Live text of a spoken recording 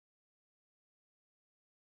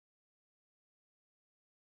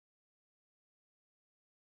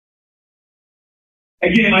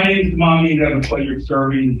Again, my name is Mami. I have a pleasure of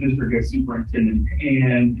serving the district as superintendent.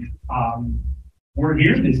 And we're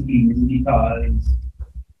here this evening because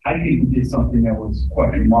I think we did something that was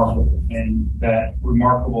quite remarkable. And that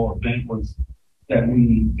remarkable event was that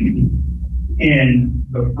we, in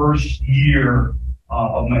the first year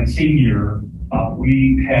of my tenure,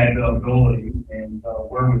 we had the ability and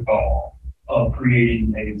wherewithal of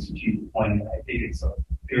creating a strategic plan. I think it's a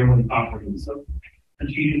fairly comprehensive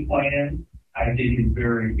strategic plan. I think it's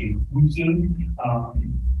very inclusive,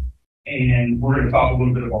 and we're going to talk a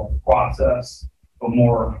little bit about the process, but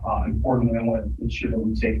more importantly, I want to ensure that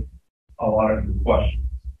we take a lot of your questions.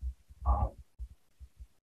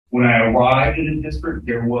 When I arrived in the district,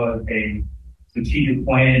 there was a strategic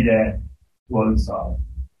plan that was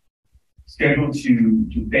scheduled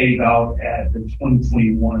to phase out at the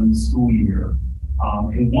 2021 school year.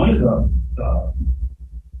 And one of the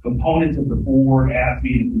components that the board asked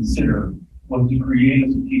me to consider was to create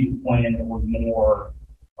a strategic plan that was more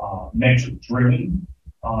metric driven,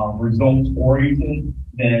 results oriented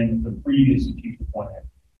than the previous strategic plan.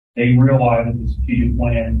 They realized that the strategic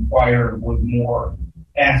plan prior was more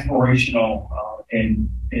aspirational in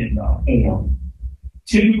form.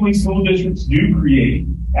 Typically, school districts do create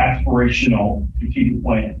aspirational strategic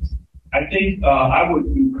plans. I think I would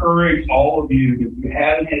encourage all of you, if you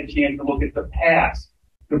haven't had a chance to look at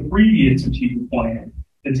the previous strategic plan,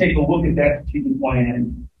 to take a look at that strategic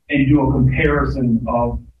plan and do a comparison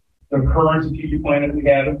of the current strategic plan that we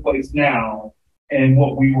have in place now and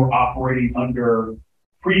what we were operating under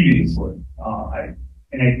previously.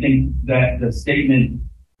 And I think that the statement,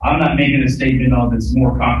 I'm not making a statement of it's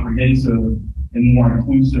more comprehensive and more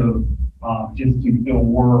inclusive just to fill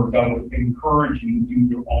words. I would encourage you to do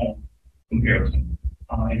your own comparison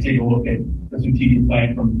and take a look at the strategic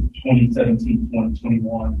plan from 2017,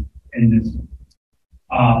 2021, and this one.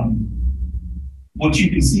 What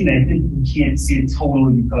you can see, and I think you can't see it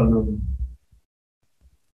totally because of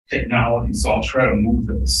technology, so I'll try to move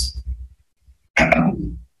this.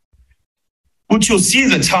 What you'll see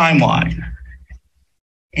is a timeline.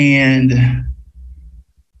 And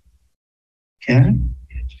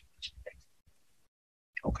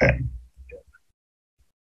okay.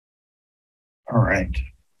 All right.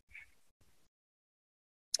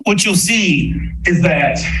 What you'll see is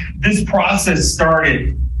that this process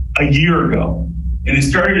started a year ago. And it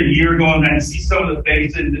started a year ago, and I see some of the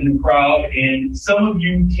faces in the crowd, and some of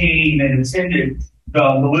you came and attended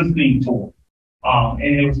the listening tour. And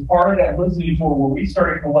it was part of that listening tour where we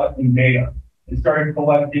started collecting data and started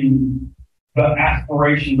collecting the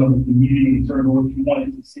aspirations of the community in terms of what you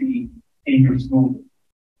wanted to see in your school.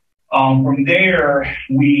 From there,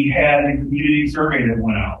 we had a community survey that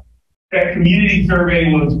went out. That community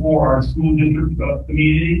survey was for our school district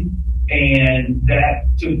community, and that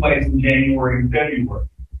took place in January and February.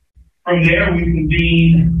 From there, we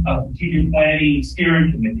convened a strategic planning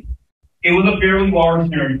steering committee. It was a fairly large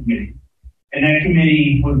steering committee, and that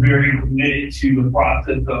committee was very committed to the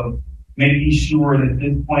process of making sure that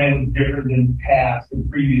this plan was different than past and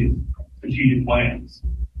previous strategic plans.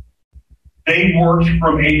 They worked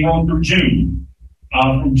from April through June.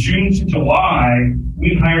 From June to July,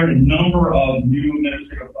 we hired a number of new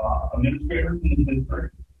administrators in the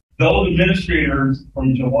district. Those administrators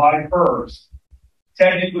from July 1st,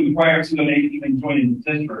 technically prior to them even joining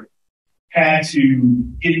the district, had to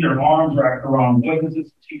get their arms wrapped around what does the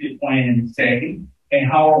strategic plan say and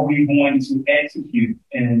how are we going to execute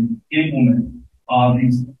and implement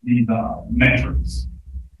these metrics.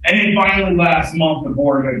 And then finally, last month, the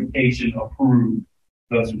Board of Education approved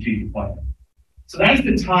the strategic plan. So that's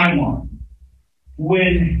the timeline.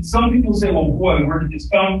 When some people say, well, boy, where did this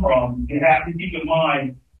come from? You have to keep in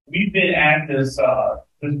mind, we've been at this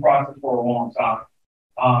process for a long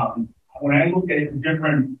time. When I look at the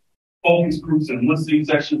different focus groups and listening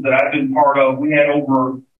sessions that I've been part of, we had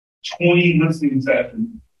over 20 listening sessions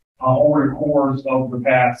over the course of the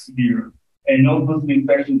past year. And those listening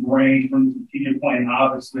sessions range from the strategic plan,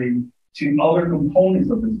 obviously, to other components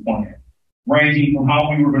of this plan, ranging from how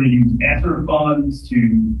we were going to use ESSER funds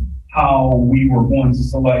to how we were going to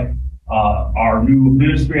select our new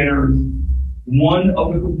administrators. One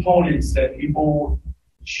of the components that people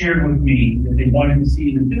shared with me that they wanted to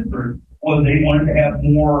see in the district was they wanted to have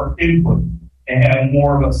more input and have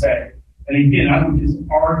more of a say. And again, I would just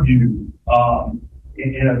argue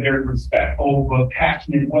in a very respectful but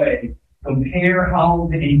passionate way, compare how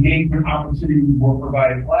the engagement opportunities were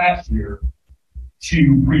provided last year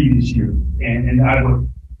to previous years. And I would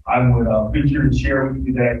venture to share with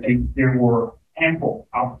you that I think there were ample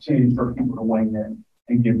opportunities for people to weigh in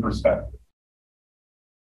and give perspective.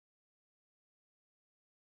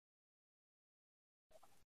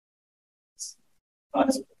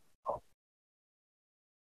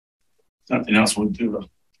 Something else we'll do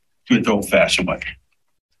it the old-fashioned way.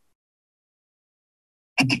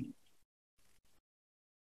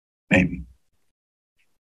 Maybe.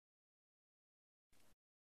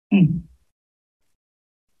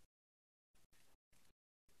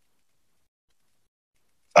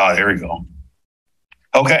 Oh, there we go.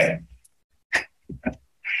 Okay.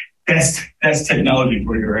 That's technology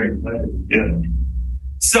for you, right? Yeah.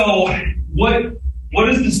 So what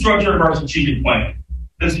is the structure of our strategic plan?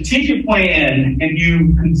 The strategic plan, and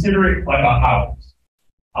you consider it like a house.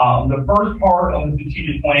 The first part of the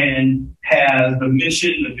strategic plan has the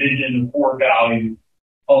mission, the vision, the core values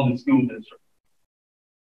of the school district.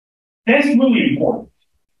 That's really important.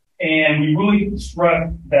 And we really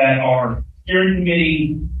stress that our steering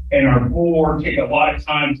committee and our board take a lot of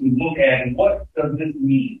time to look at what does this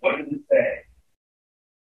mean? What does it say?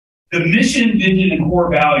 The mission, vision, and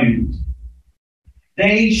core values,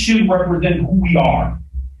 they should represent who we are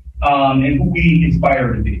and who we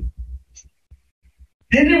aspire to be.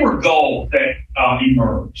 Then there were goals that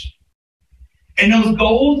emerged. And those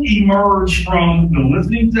goals emerged from the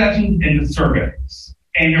listening sessions and the surveys.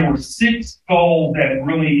 And there were 6 goals that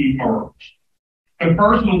really emerged. The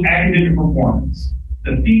first was academic performance.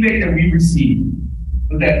 The feedback that we received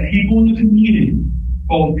was that people in the community,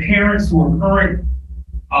 both parents who are current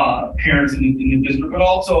parents in the district, but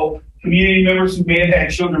also community members who may have had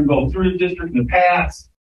children go through the district in the past,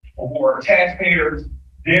 or taxpayers,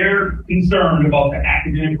 they're concerned about the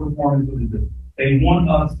academic performance of the district. They want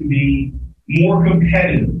us to be more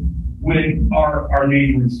competitive with our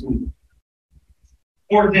neighboring schools.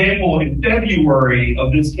 For example, in February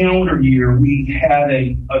of this calendar year, we had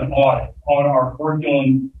an audit on our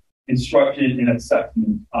curriculum instruction and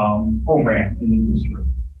assessment program in the district.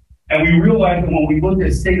 And we realized that when we looked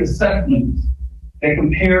at state assessments that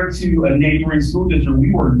compared to a neighboring school district,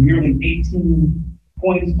 we were nearly 18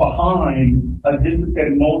 points behind a district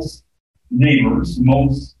that most neighbors,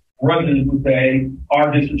 most residents would say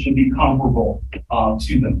our district should be comparable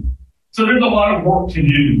to them. So there's a lot of work to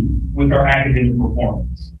do with our academic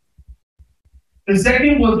performance. The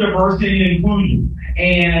second was diversity and inclusion,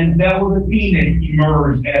 and that was a theme that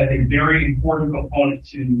emerged as a very important component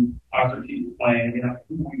to our strategic plan and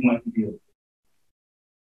who we want to be.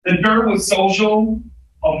 The third was social,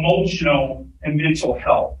 emotional, and mental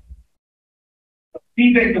health. The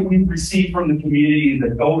feedback that we've received from the community is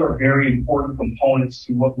that those are very important components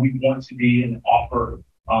to what we want to be and offer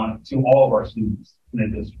to all of our students in the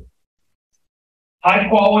district. High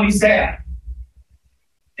quality staff.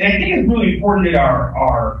 And I think it's really important that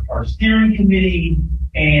our steering committee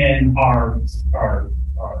and our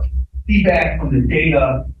feedback from the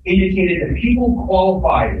data indicated that people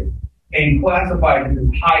qualified and classified as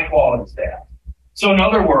high quality staff. So in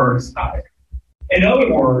other words,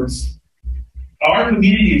 our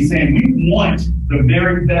community is saying we want the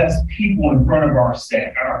very best people in front of our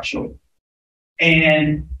staff, our children.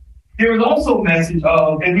 And there was also a message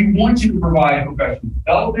of, and we want you to provide professional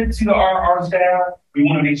development to our staff. We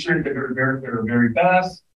want to make sure that they're very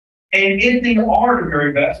best. And if they are the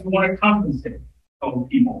very best, we want to compensate those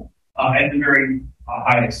people at the very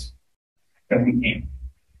highest that we can.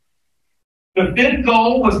 The fifth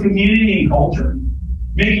goal was community and culture,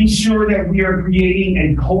 making sure that we are creating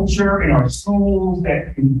a culture in our schools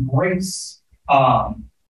that embrace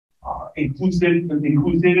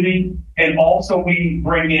inclusivity, and also we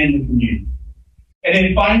bring in the community. And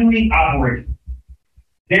then finally, operation.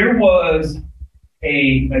 There was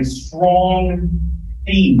a strong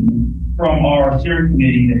theme from our steering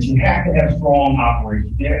committee that you have to have strong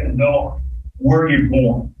operations. You have to know where you're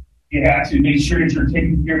going. You have to make sure that you're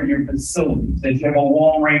taking care of your facilities, that you have a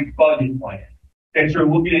long-range budget plan, that you're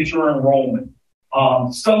looking at your enrollment.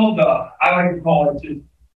 Some of the, I like to call it just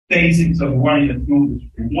basics of running a school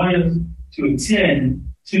district. One is to attend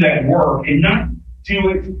to that work and not do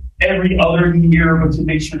it every other year, but to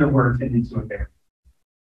make sure that we're attending to it there.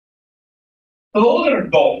 So those are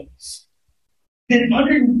goals. Then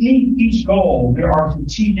underneath each goal, there are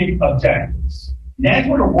strategic objectives. And that's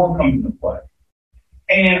where the work comes into play.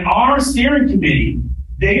 And our steering committee,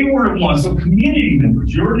 they were the ones, so community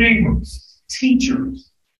members, your neighbors,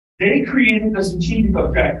 teachers, they created the strategic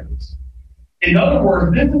objectives. In other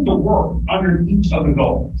words, this is the work under each of the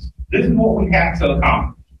goals. This is what we have to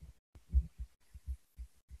accomplish.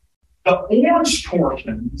 The orange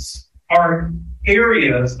portions are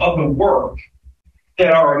areas of the work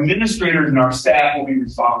that our administrators and our staff will be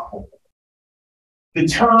responsible for. The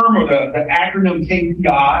term or the acronym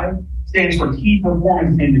KPI stands for Key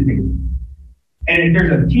Performance Indicator. And if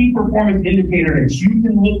there's a key performance indicator that you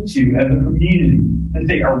can look to as a community and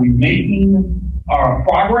say, are we making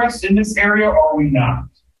progress in this area, or are we not?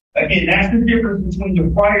 Again, that's the difference between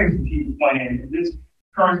the prior strategic plan and this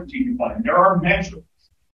current strategic plan. There are metrics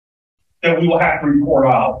that we will have to report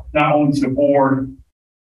out, not only to the board,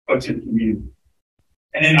 but to the community.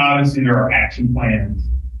 And then obviously there are action plans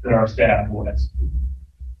that our staff will execute.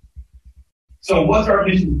 So what's our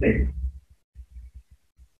mission statement?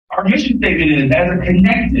 Our mission statement is, as a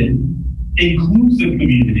connected, inclusive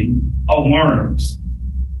community of learners,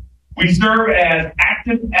 we serve as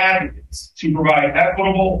active advocates to provide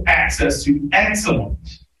equitable access to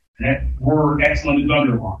excellence. And that word excellent is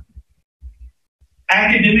underlined.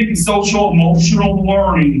 Academic and social emotional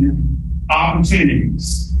learning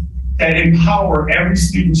opportunities that empower every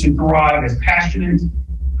student to thrive as passionate,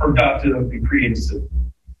 productive, and creative citizens.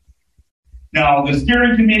 Now, the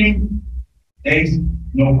steering committee, they,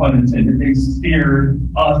 no pun intended, they steered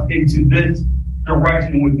us into this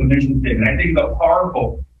direction with the mission statement. I think it's a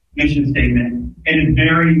powerful mission statement, and it's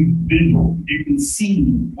very visual. You can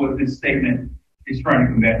see what this statement is trying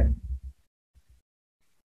to convey.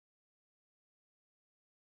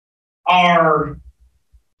 Our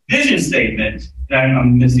vision statement, that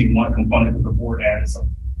I'm missing one component of the board added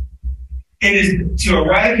something. It is to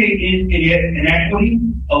eradicate inequity,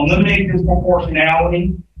 eliminate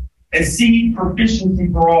disproportionality, exceed proficiency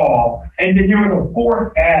for all. And then there was a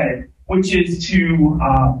fourth added, which is to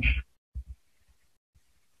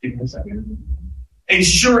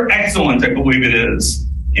ensure excellence, I believe it is.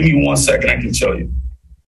 Give me 1 second, I can tell you.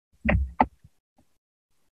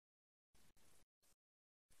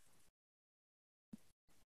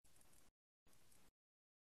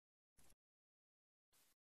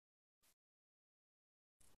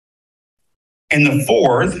 And the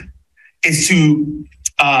fourth is to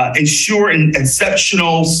ensure an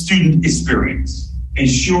exceptional student experience.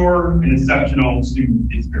 Ensure an exceptional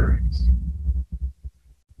student experience.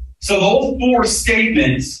 So those four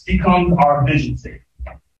statements become our vision statement.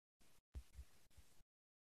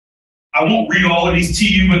 I won't read all of these to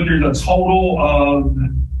you, but there's a total of,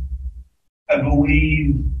 I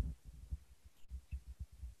believe,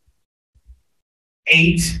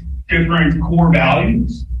 8 different core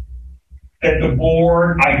values that the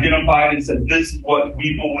board identified and said, this is what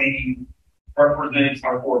we believe represents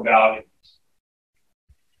our core values.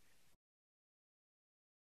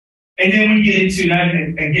 And then we get into that,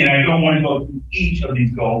 again, I don't want to go through each of these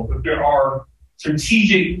goals, but there are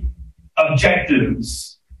strategic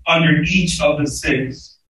objectives under each of the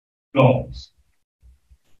 6 goals.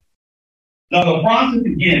 Now, the process,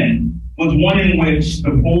 again, was one in which the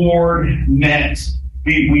board met.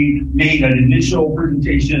 We made an initial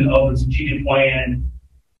presentation of the strategic plan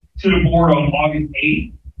to the board on August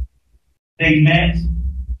 8th. They met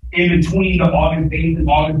in between the August 8th and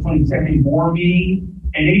August 22nd board meeting,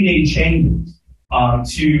 and they made changes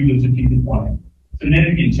to the strategic plan.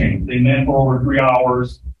 Significant changes. They met for over 3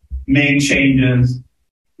 hours, made changes.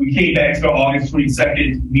 We came back to the August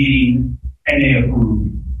 22nd meeting, and they approved.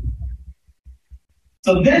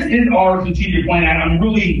 So this is our strategic plan. I'm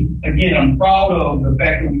really, again, I'm proud of the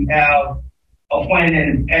fact that we have a plan that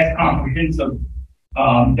is as comprehensive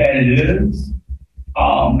that it is.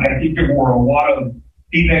 I think there were a lot of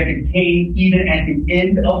feedback that came even at the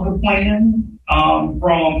end of the plan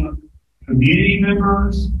from community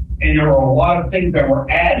members, and there were a lot of things that were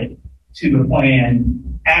added to the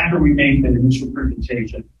plan after we made the initial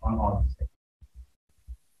presentation on August 8th.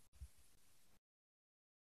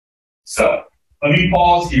 So, let me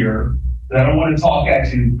pause here, because I don't want to talk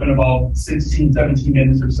actually. It's been about 16, 17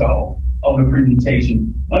 minutes or so of the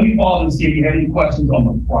presentation. Let me pause and see if you have any questions on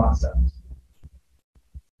the process.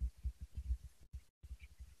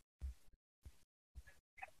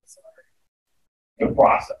 The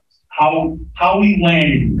process. How we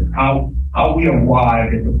landed here, how we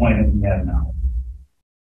arrived at the plan that we have now.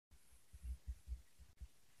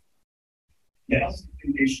 Yes.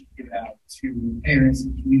 They should give out to parents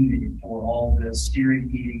and community for all the steering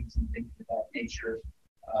meetings and things of that nature.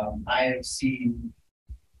 I have seen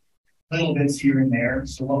little bits here and there.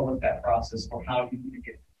 So what was that process, or how do you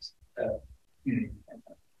get the community?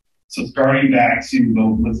 So starting back to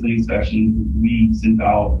those listening sessions, we sent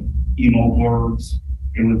out email alerts.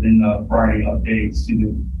 It was in the Friday updates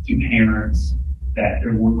to parents that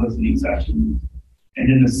there were listening sessions. And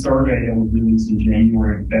then the survey that was released in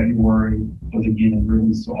January and February was again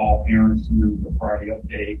released to all parents through the Friday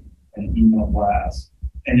update and email blast.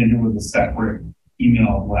 And then there was a separate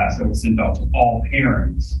email blast that was sent out to all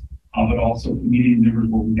parents, but also community members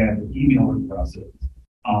where we had the email addresses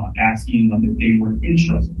asking them if they were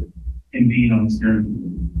interested in being on the steering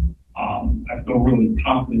committee. I feel really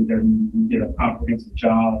confident that we did a comprehensive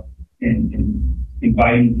job in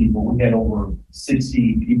inviting people. We had over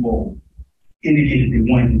 60 people indicated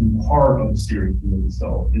they wanted to be part of the steering committee.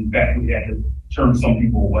 So in fact, we had to turn some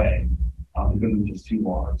people away because it was just too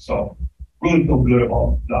large. So really feel good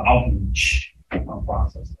about the outreach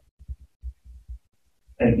process.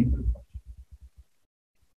 Thank you for the question.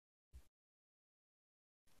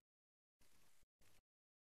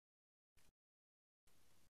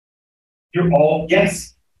 You're all,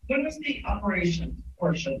 yes. When was the operations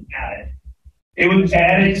portion added? It was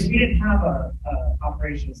added. We didn't have a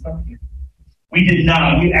operations study. We did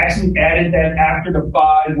not. We actually added that after the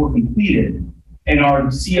 5 were completed. And our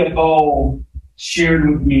CFO shared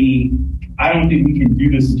with me, I don't think we can do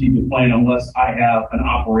the strategic plan unless I have an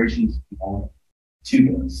operations component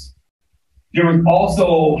to this. There was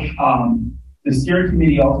also, the steering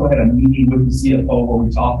committee also had a meeting with the CFO where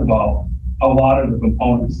we talked about a lot of the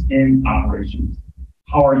components in operations.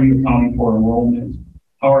 How are you accounting for enrollment?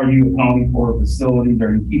 How are you accounting for facilities?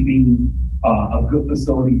 Are you keeping a good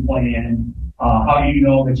facility plan? How do you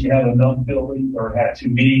know that you have enough buildings or have too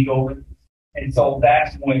many buildings? And so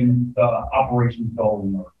that's when the operations goal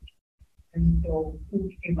emerged. And so who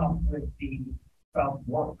came up with the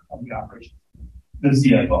work of the operations? The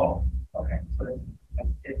CFO. Okay, so that's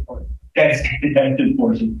it for it. That's the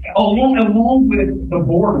portion. Along with the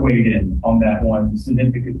board weighed in on that one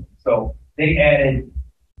significantly. So they added,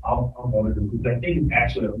 I'll go into it because I think it's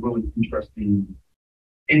actually a really interesting,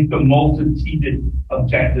 it's the most strategic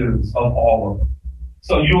objectives of all of them.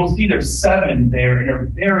 So you'll see there's 7 there and they're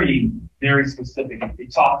very, very specific.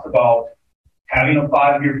 It talks about having a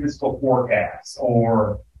 5-year fiscal forecast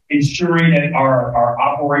or ensuring that our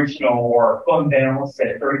operational or fund balance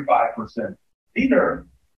at 35%. These are,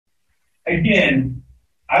 again,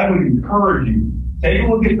 I would encourage you, take a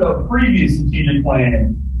look at the previous strategic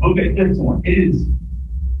plan, look at this one.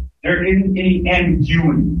 There isn't any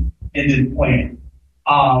ambiguity in this plan.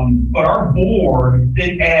 But our board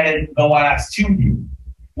then added the last 2 years,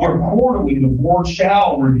 where quarterly the board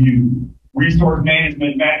shall review resource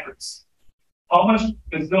management metrics. How much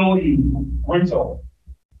facility rental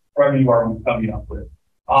revenue are we coming up with?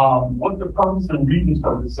 What's the purpose and reasons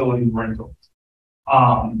for facility rentals?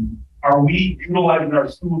 Are we utilizing our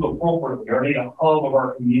schools appropriately? Are they a hub of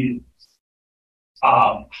our communities?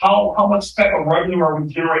 How much type of revenue are we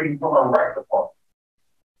generating from our rec department?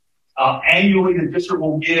 Annually, the district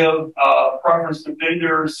will give preference to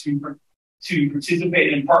vendors to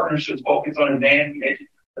participate in partnerships focused on advancing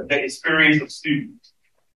the experience of students.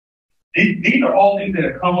 These are all things that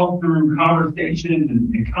have come up through conversations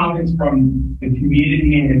and comments from the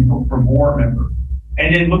community and from board members.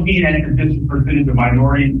 And then looking at the district percentage of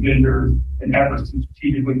minority vendors and efforts to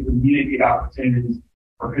strategically communicate opportunities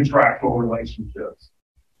for contractual relationships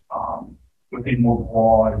with a more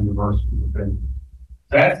broad and diverse group of vendors.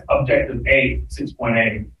 So that's objective 8,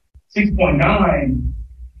 6.8. 6.9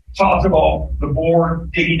 talks about the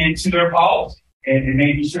board digging into their policy and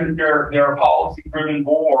making sure that they're a policy-driven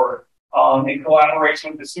board in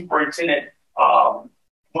collaboration with the superintendent.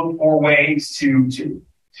 Look for ways to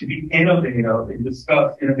be innovative and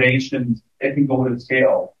discuss innovations that can go to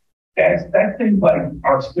scale. That's things like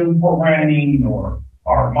our STEM programming or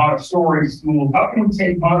our Montessori schools. How can we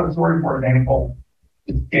take Montessori, for example,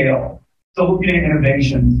 to scale? So looking at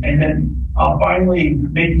innovations, and then finally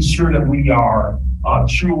making sure that we are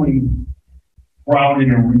truly grounded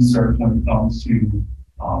in research when it comes to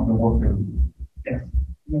the work that we do.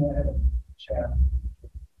 Yes. Chat.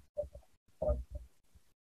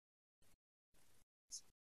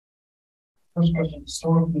 First question,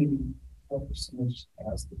 historically, what percentage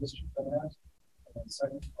has the district been at? And then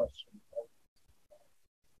second question.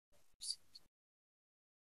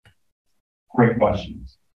 Great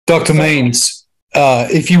questions. Dr. Means,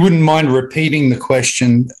 if you wouldn't mind repeating the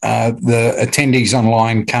question, the attendees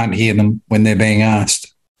online can't hear them when they're being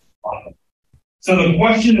asked. So the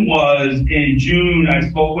question was, in June, I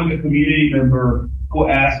spoke with a community member who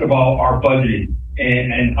asked about our budget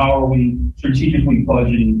and how are we strategically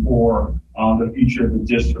budgeting for the future of the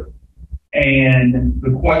district. And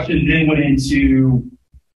the question then went into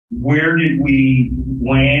where did we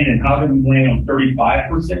land and how did we land on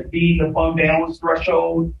 35% being the fund balance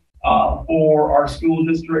threshold for our school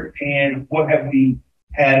district, and what have we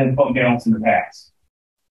had in fund balance in the past?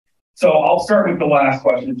 So I'll start with the last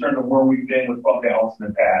question in terms of where we've been with fund balance in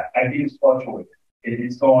the past. I think it's fluctuated.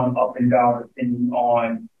 It's gone up and down depending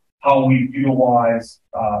on how we've utilized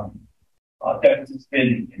deficit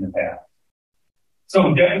spending in the past.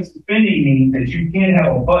 So deficit spending means that you can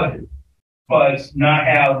have a budget, but not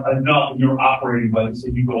have enough in your operating budget so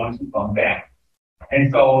you go into fund balance. And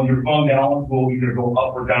so your fund balance will either go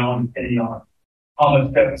up or down depending on how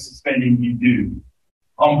much deficit spending you do.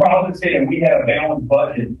 I'm proud to say that we had a balanced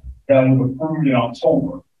budget that was approved in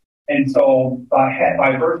October. And so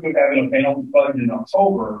by virtue of having a balanced budget in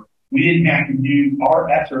October, we didn't have to use our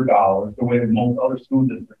ESSER dollars the way that most other school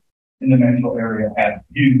districts in the metro area have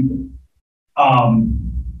used.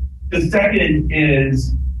 The second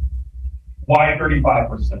is why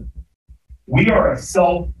 35%? We are a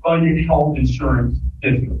self-funded health insurance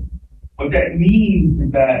district. What that means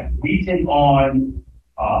is that we take on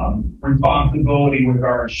responsibility with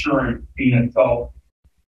our insurance being a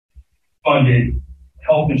self-funded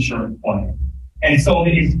health insurance plan. And so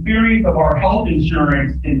the experience of our health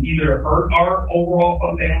insurance can either hurt our overall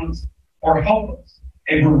fund balance or help us.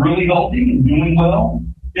 If we're really healthy and doing well,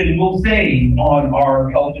 then we'll save on our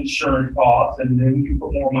health insurance costs and then we can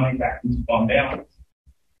put more money back into fund balance.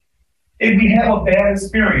 If we have a bad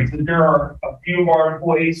experience, if there are a few of our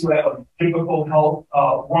employees who have a difficult health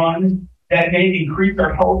run, that may increase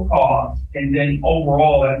our health costs, and then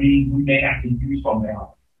overall that means we may have to use fund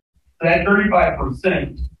balance. So that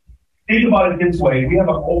 35%, think about it this way, we have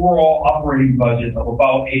an overall operating budget of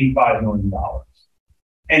about $85 million.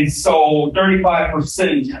 And so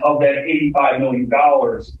 35% of that $85 million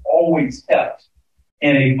always kept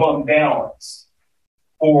in a fund balance,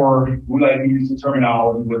 or we like to use the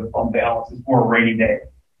terminology with fund balance, it's for a rainy day.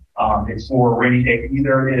 It's for a rainy day,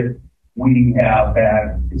 either if we have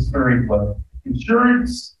bad experience with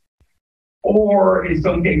insurance, or in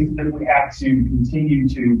some cases that we have to continue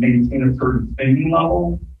to maintain a certain spending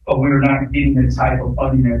level, but we're not getting the type of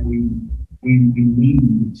funding that we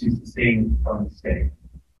need to sustain from the state.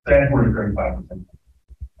 So that's where the 35% comes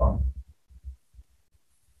from.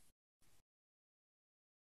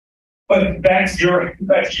 But back to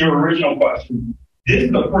your original question. This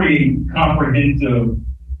is a pretty comprehensive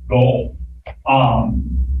goal.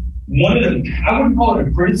 One of the, I wouldn't call it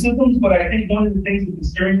a criticisms, but I think one of the things that the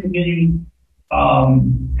steering committee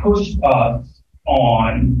pushed us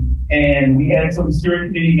on, and we had some steering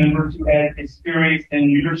committee members who had experience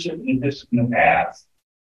in leadership in the district in the past.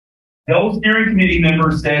 Those steering committee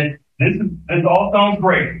members said, this all sounds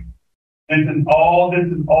great. This is all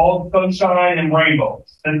sunshine and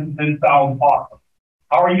rainbows. This sounds awesome.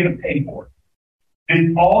 How are you going to pay for it?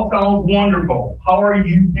 This all sounds wonderful. How are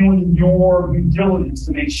you doing your due diligence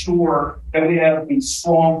to make sure that we have a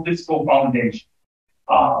strong fiscal foundation?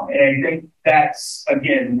 And I think that's,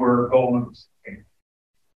 again, where going.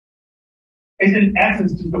 It's in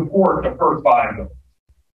essence to support the first 5 goals.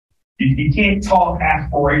 You can't talk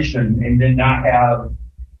aspiration and then not have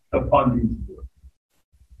the funding to do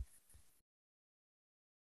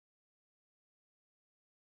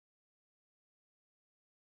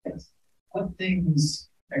it. Yes. What things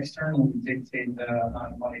externally dictate the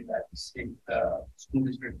amount of money that the state school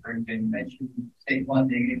district brings in? You mentioned state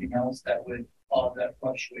funding. Anything else that would cause that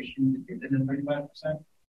fluctuation to get into 35%?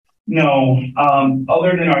 No,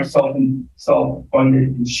 other than our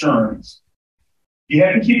self-funded insurance. You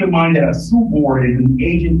have to keep in mind that a school board is an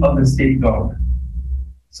agent of the state government.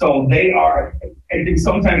 So they are, I think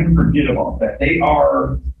sometimes we forget about that.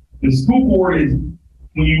 The school board is,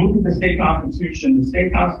 when you look at the state constitution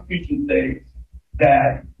states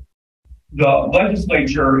that the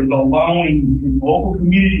legislature is allowing local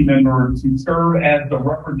community members to serve as the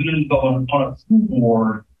representatives on a school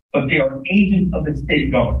board, but they are agents of the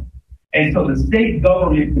state government. And so the state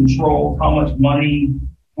government controls how much money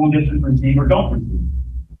school districts receive or don't receive.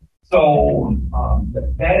 So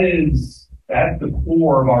that's the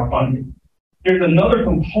core of our funding. There's another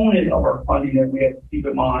component of our funding that we have to keep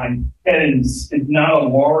in mind that is not a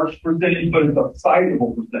large percentage, but it's a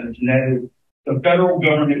sizable percentage, and that is the federal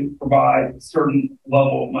government provides a certain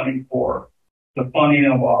level of money for the funding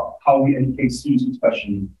of how we educate students with special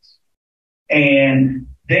needs. And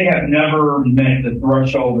they have never met the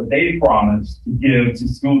threshold that they promised to give to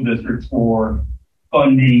school districts for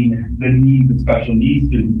funding the needs of special needs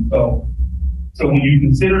students. So when you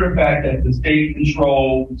consider the fact that the state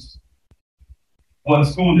controls what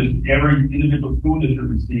school district, every individual school district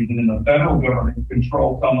receives, and then the federal government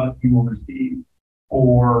controls how much we will receive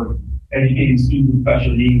for educating students with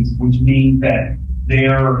special needs, which means that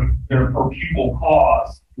their per pupil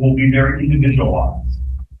cost will be very individualized.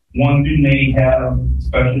 One student may have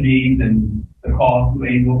special needs and the cost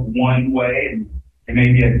may look one way, and it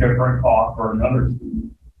may be a different cost for another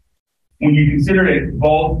student. When you consider that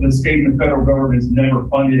both the state and the federal government has never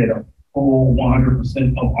funded at a full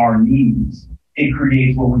 100% of our needs, it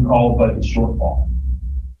creates what we call a budget shortfall.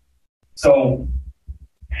 So,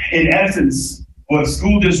 in essence, what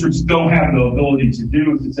school districts don't have the ability to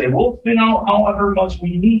do is to say, we'll spend out however much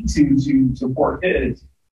we need to support kids.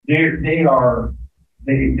 They're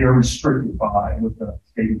restricted by what the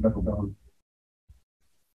state and federal government.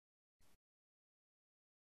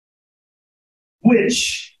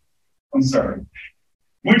 which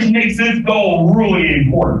makes this goal really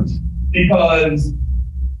important, because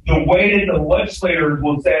the way that the legislators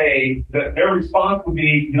will say that their response would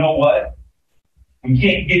be, you know what? We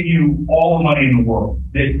can't give you all the money in the world.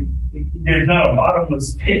 There's not a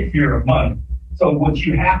bottomless pit here of money. So what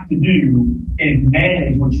you have to do is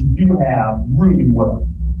manage what you do have really well.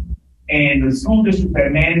 And the school districts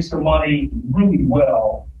that manage their money really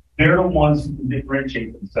well, they're the ones who can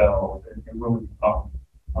differentiate themselves and really become,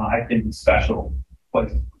 I think, special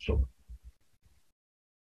places for children.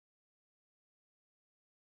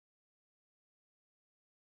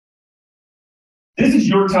 This is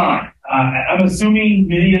your time. I'm assuming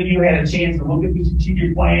many of you had a chance to look at the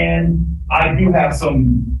strategic plan. I do have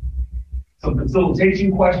some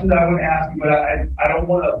facilitation questions I would ask you, but I don't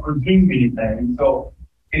want to presume anything. So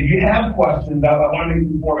if you have questions, I want to make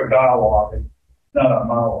it more of a dialogue, not a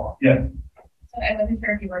monologue. Yeah. So I wasn't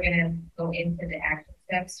sure if you were going to go into the action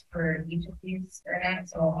steps for each of these or not.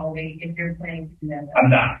 So I'll wait if you're planning to do that. I'm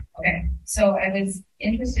not. Okay. So I was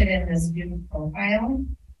interested in the student profile.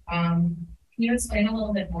 Can you explain a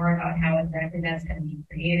little bit more about how exactly that's going to be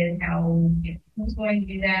created? Who's going to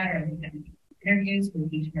do that? Are there going to be interviews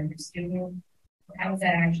with each member student? How is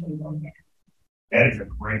that actually going to? That is a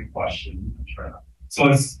great question. So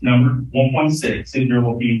it's number 1.6, if you're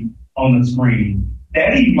looking on the screen.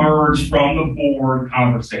 That emerged from the board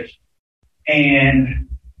conversation. And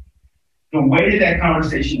the way that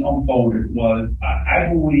conversation unfolded was, I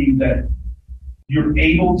believe that you're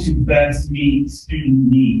able to best meet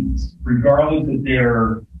student needs, regardless if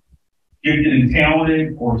they're gifted and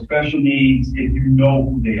talented or special needs, if you know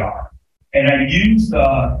who they are. And I use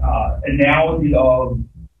the analogy of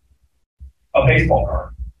a baseball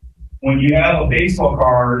card. When you have a baseball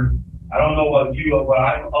card, I don't know about you, but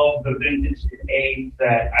I'm of the vintage age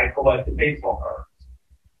that I collected baseball cards.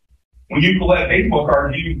 When you collect baseball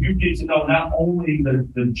cards, you get to know not only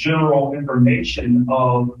the general information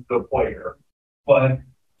of the player, but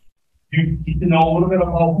you get to know a little bit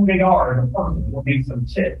about who they are as a person, what makes them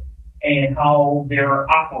tick, and how they're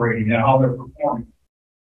operating and how they're performing.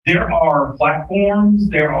 There are platforms,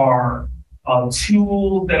 there are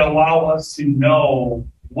tools that allow us to know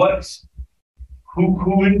who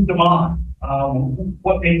is Damon,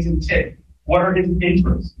 what makes him tick, what are his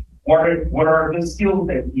interests, what are the skills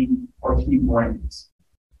that he or she brings.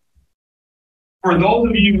 For those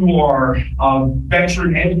of you who are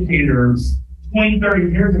veteran educators, 20,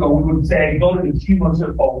 30 years ago, we would say, go to the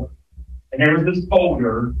cumulative folder. And there was this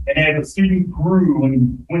folder, and as the student grew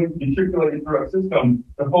and went matriculated through a system,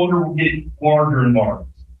 the folder would get larger and larger.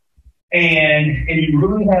 And you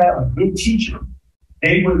really had a good teacher.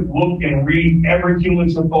 They would look and read every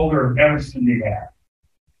cumulative folder of every student they had.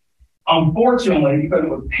 Unfortunately, because it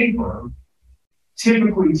was paper,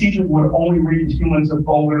 typically teachers would only read the cumulative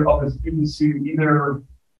folder of the students who either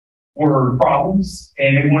were problems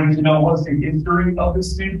and they wanted to know what's the history of the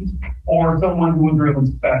student, or someone who was really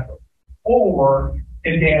special, or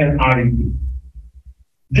if they had an IEP.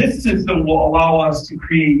 This system will allow us to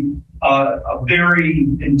create a very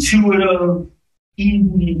intuitive,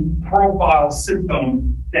 easy profile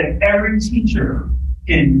system that every teacher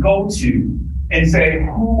can go to and say,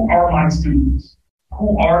 who are my students?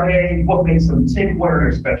 Who are they? What makes them tick? What are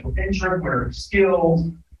their special interests? What are their skills?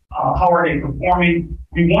 How are they performing?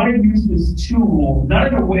 We want to use this tool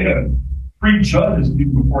not as a way to prejudge a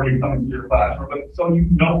student before they come into your classroom, but so you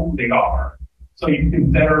know who they are, so you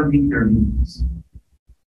can better meet their needs.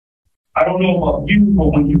 I don't know about you, but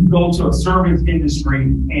when you go to a service industry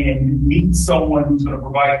and you meet someone who's going to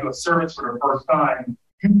provide you a service for the first time,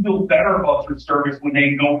 you feel better about your service when they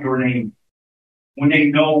know your name, when they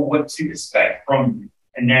know what to expect from you.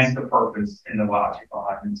 And that's the purpose and the logic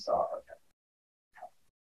behind this stuff.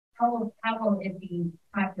 How will it be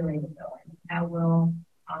populated though? How will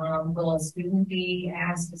a student be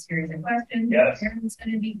asked a series of questions? Yes. Are parents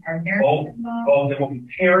going to be? Are parents involved? Oh, there will be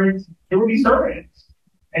parents. There will be surveys.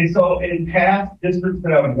 And so in past districts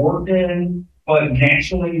that I've worked in, but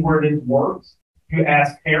nationally where this works, you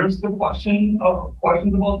ask parents the questions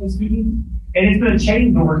about the students, and it's going to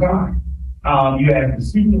change over time. You ask the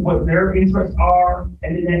student what their interests are,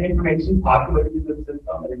 and then that information is populated in the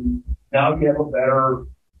system, and now you have a better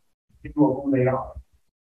view of who they are.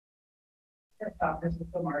 There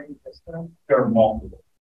are multiple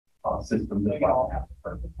systems that we all have to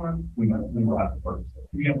purchase. We will have to purchase it.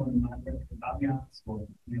 We have one in mind about the school.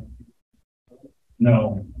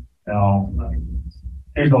 No.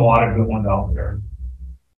 There's a lot of good ones out there.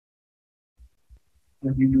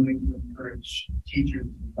 What are you doing to encourage teachers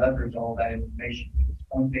to leverage all that information?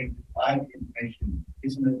 one thing to provide the information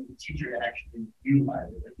is for the teacher to actually utilize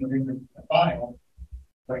it. There's no difference in the file.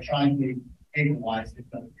 We're trying to utilize it.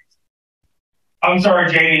 I'm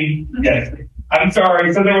sorry, Janie. Yes. I'm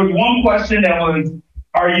sorry. So there was one question that was,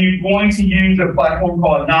 are you going to use a platform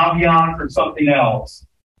called Naviance or something else?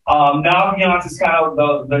 Naviance is kind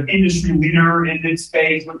of the industry leader in this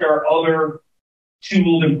space, but there are other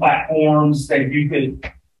tools and platforms that you could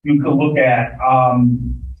look at.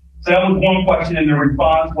 So that was one question, and the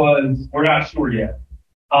response was, we're not sure yet.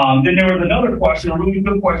 Then there was another question, a really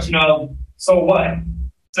good question of, so what?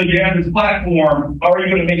 So you have this platform, how are you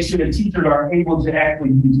going to make sure that teachers are able to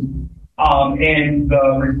actually use it? And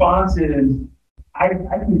the response is, I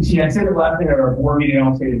said it last night at our board meeting, and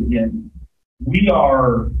I'll say it again. We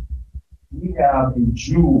have a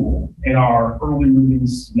jewel in our early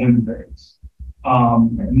release Wednesdays.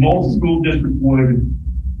 Most school districts would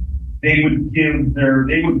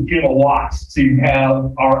give a lot to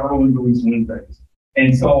have our early release Wednesdays.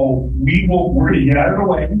 And so we're going to get out of the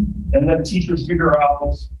way and let teachers figure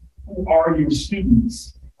out who are your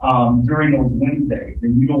students during those Wednesdays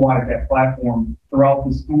and utilize that platform throughout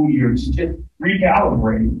the school year to just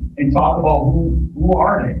recalibrate and talk about who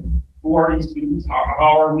are they? Who are these students?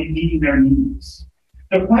 How are we meeting their needs?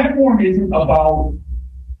 The platform isn't about,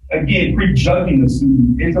 again, prejudging the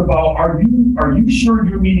student. It's about, are you sure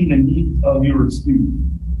you're meeting the needs of your student?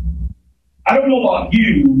 I don't know about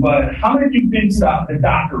you, but how many of you have been to the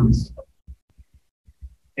doctor recently?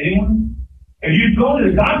 Anyone? If you've gone to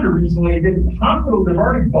the doctor recently, then hospitals have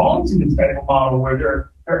already gone to this type of model where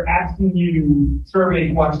they're asking you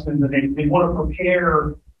survey questions and they want to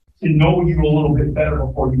prepare to know you a little bit better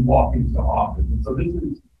before you walk into the office. And so this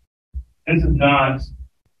is not,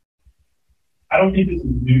 I don't think this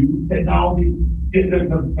is new technology.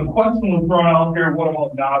 The question was thrown out there, what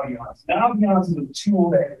about Naviance? Naviance is a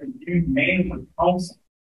tool that is used mainly for counseling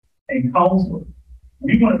and counselors.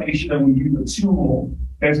 We want to make sure that we use a tool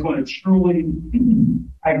that's going to truly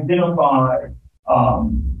identify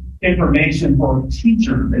information for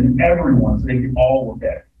teachers and everyone so they can all look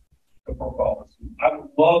at the profile. I would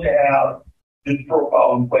love to have this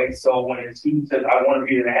profile in place so when a student says, I want to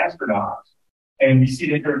be an astronaut, and we see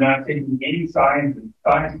that they're not taking any science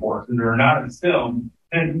course and they're not in STEM,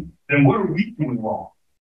 then what are we doing wrong?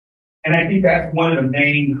 And I think that's one of the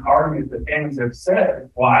main arguments that families have said.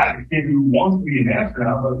 Well, I have a kid who wants to be an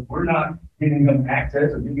astronaut, but we're not giving them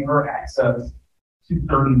access or giving her access to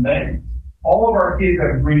certain things. All of our kids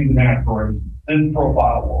have dreams and aspirations. This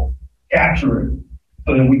profile will capture it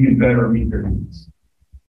so that we can better meet their needs.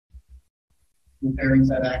 The parents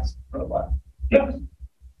have access to profile. Yes.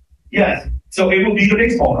 Yes. So it will be the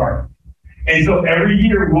baseball card. And so every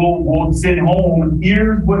year we'll send home,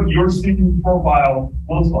 here's what your student profile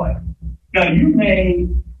looks like. Now you may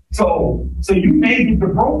get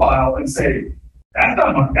the profile and say, that's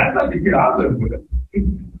not the kid I live with.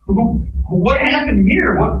 What happened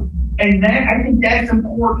here? I think that's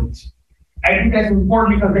important. I think that's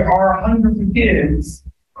important because there are hundreds of kids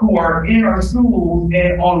who are in our schools,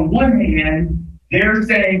 and on one hand, they're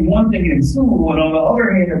saying one thing in school, and on the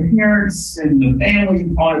other hand, the parents and the family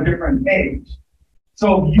on a different page.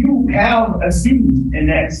 So if you have a student in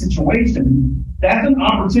that situation, that's an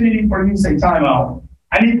opportunity for you to say, time out.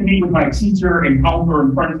 I need to meet with my teacher and counselor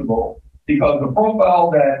and principal because the profile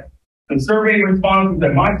that the survey responses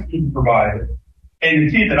that my students provided and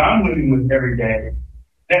the kid that I'm living with every day,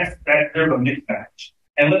 there's a mismatch.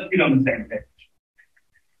 And let's get on the same page.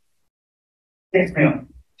 Yes, ma'am.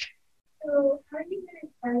 So how are you going to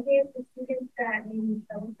target the students that maybe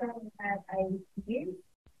don't have IEPs?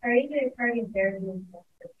 How are you going to target their needs?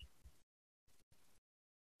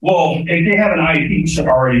 Well, if they have an IEP, you should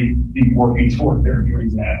already be working toward their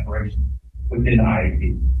dreams and aspirations within the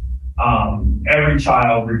IEP. Every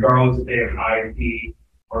child, regardless if they have an IEP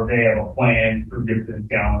or they have a plan for gifted and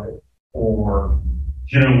talented, or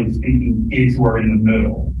generally speaking, kids who are in the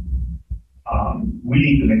middle, we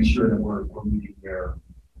need to make sure that we're meeting their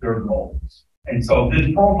goals. And so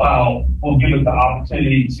this profile will give us the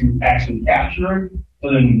opportunity to actually capture it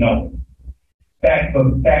so then we know it. Back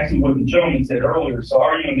to what the gentleman said earlier, so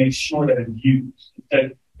are you going to make sure that it's used?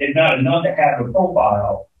 That it's not enough to have a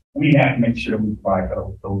profile, we have to make sure we provide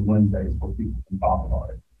those Wednesdays where people can talk about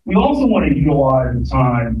it. We also want to utilize the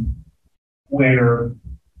time where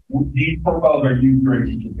these profiles are used during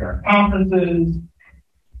teacher parent conferences.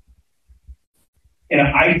 In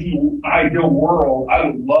an ideal world, I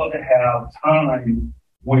would love to have time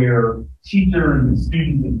where teachers and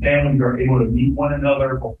students and families are able to meet one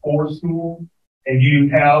another before school. And you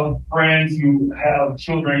have friends who have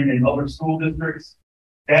children in other school districts,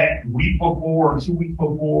 that week before, 2 weeks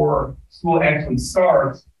before school actually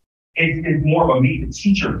starts, it's more of a meet the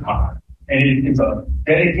teacher time. And it's a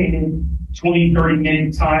dedicated 20,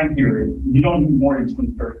 30-minute time period. You don't need more than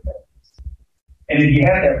 20, 30 minutes. And if you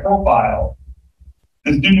have that profile,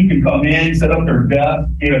 the student can come in, set up their desk,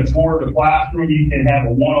 get a tour of the classroom. You can have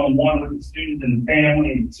a one-on-one with the students and the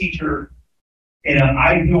family and the teacher. In an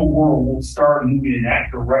ideal world, we'll start moving in that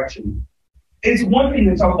direction. It's one thing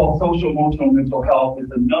to talk about social, emotional, mental health.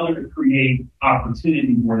 It's another to create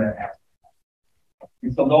opportunity where that happens.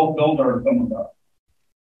 And so those are some of the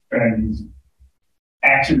strategies,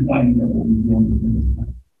 action planning that we'll be doing within this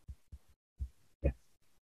time. Yeah.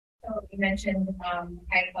 So you mentioned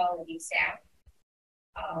high quality staff.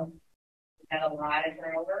 We've had a lot of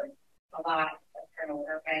turnover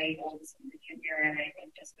by oldest and the junior, and I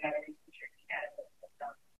think just about every teacher we had it.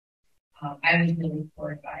 I was really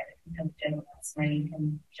horrified because Jim last night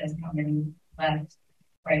and just how many left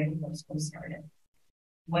right before school started.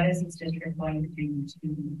 What is this district going to do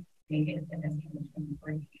to make it the best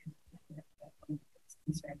for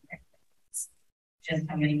just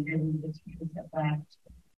how many really good teachers have left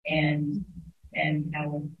and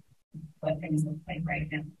how what things look like right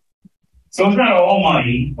now? So it's not all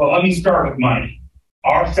money, but let me start with money.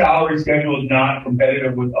 Our salary schedule is not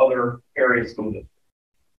competitive with other area school districts.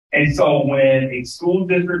 And so when a school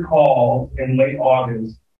district called in late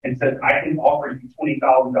August and said, I can offer you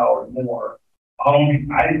 $20,000 more,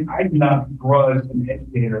 I do not begrudge an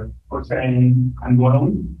educator for saying, I'm going to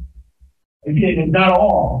leave. Again, it's not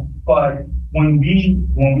all, but when we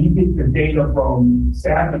get the data from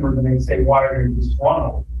staff members and they say, why are they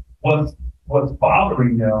disgruntled? What's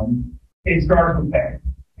bothering them, it starts with pay.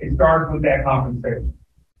 It starts with that compensation.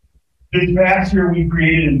 This past year, we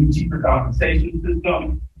created a new teacher compensation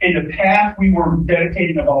system. In the past, we were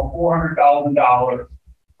dedicating about $400,000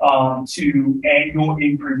 to annual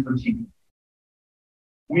increase for teachers.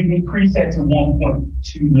 We've increased that to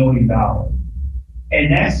 $1.2 million.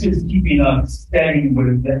 And that's just keeping us steady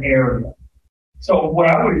with the area. So what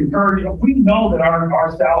I would encourage, we know that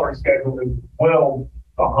our salary schedule is well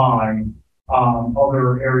behind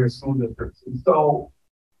other area school districts. And so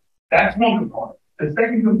that's one component. The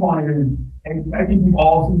second component is, and I think you've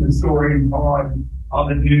all seen the stories on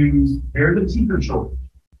the news, there's a teacher shortage.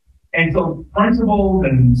 And so principals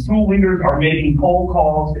and school leaders are making cold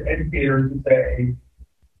calls to educators to say,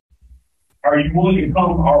 are you willing to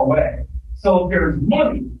come our way? So there's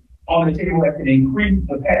money on the table that can increase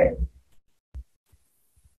the pay.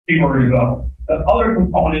 People are going to go. The other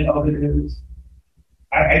component of it is,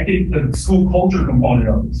 I think the school culture component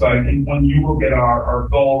of it. So I think when you look at our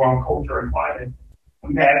goal around culture and climate,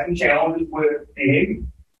 we've had some challenges with behavior.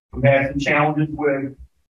 We've had some challenges with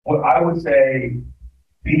what I would say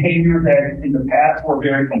behavior that in the past were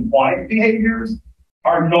very compliant behaviors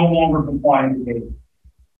are no longer compliant behaviors.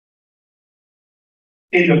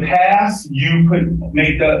 In the past, you could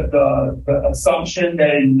make the assumption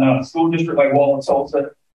that in a school district like Walton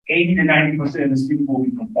Tulsa, 80 to 90% of the students will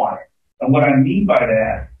be compliant. And what I mean by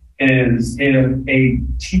that is if a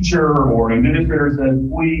teacher or an administrator says,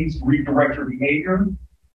 please redirect your behavior,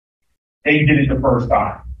 they did it the first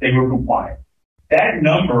time. They were compliant. That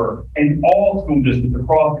number in all school districts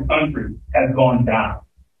across the country has gone down.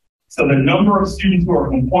 So the number of students who are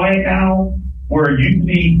compliant now, where it used to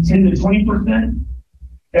be 10 to 20%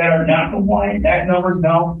 that are not compliant, that number is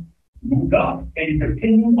now moved up. And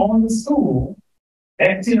depending on the school,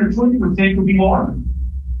 that 10 or 20% could be larger.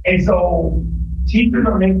 And so teachers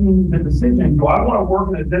are making the decision, do I want to work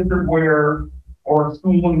in a district where, or a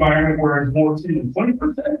school environment where it's more 10 to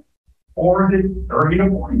 20%, or is it 30 to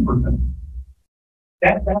 40%?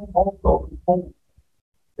 That's also a component.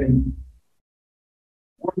 And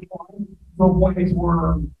we're trying to go ways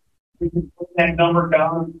where we can put that number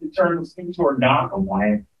down in terms of students who are not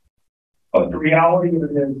compliant. But the reality of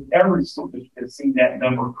it is every school district has seen that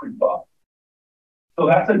number creep up. So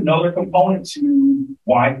that's another component to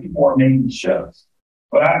why people are making shifts.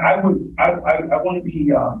 But I want to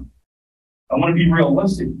be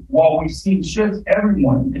realistic. While we've seen shifts,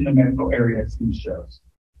 everyone in the metro area has seen shifts.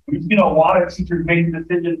 We've seen a lot of teachers make the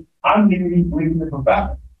decision, I'm going to be leaving the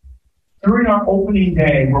profession. During our opening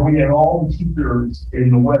day, where we had all the teachers in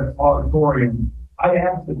the West Auditorium, I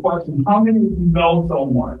asked the question, how many of you know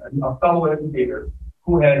someone, a fellow educator,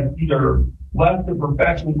 who has either left the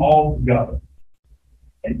profession altogether?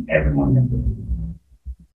 And everyone has it.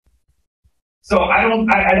 So I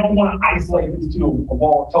don't want to isolate this to a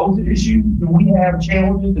Walton Tulsa issue. Do we have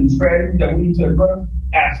challenges and strategies that we need to address?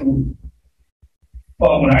 Absolutely.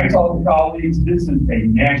 But when I talk to colleagues, this is a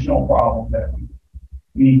national problem that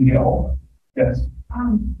we need to get hold of. Yes.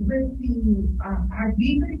 With the, are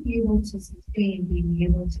we going to be able to sustain being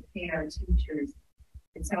able to pay our teachers?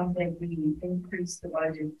 It sounds like we increased the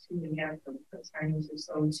budget 2.5 times or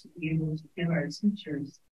so to be able to give our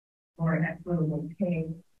teachers more equitable pay.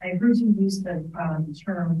 I heard you use the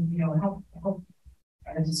term, help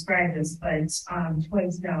describe this, but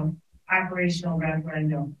twice now, operational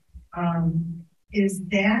referendum. Is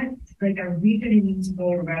that like, are we going to need to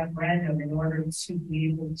go to referendum in order to be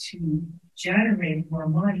able to generate more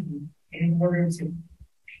money and in order to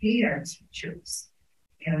pay our teachers?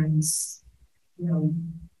 And,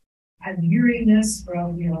 I'm hearing this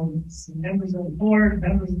from, some members of the board,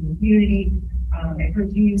 members of the community. I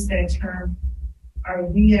heard you use that term. Are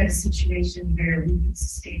we at a situation where we can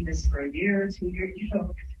sustain this for a year or 2 years?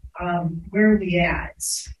 Where are we at?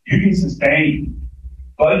 You can sustain.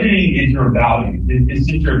 Budgeting is your value. It's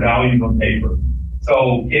just your value on paper.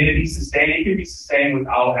 So can it be sustained? It can be sustained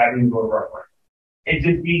without having to go to referendum. It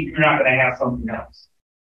just means you're not going to have something else.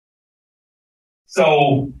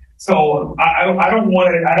 So I don't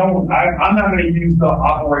want it. I'm not going to use the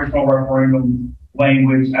operational referendum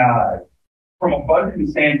language. From a budgeting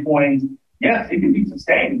standpoint, yes, it can be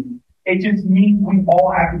sustained. It just means we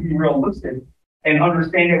all have to be realistic and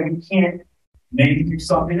understand that we can't maybe do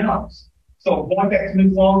something else. So going back to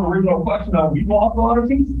Ms. Long's original question of, we lost a lot of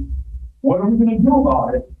teachers. What are we going to do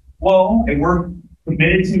about it? Well, and we're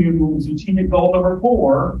committed to strategic goal number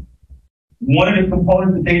 4. One of the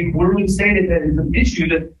components that they clearly stated that is an issue,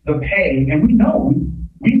 that the pay, and we know,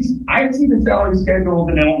 I see the salary schedule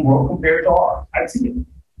in Ellenbrook compared to ours. I see it.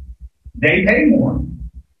 They pay more.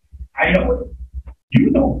 I know it. You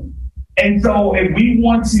know it. And so if we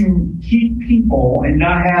want to keep people and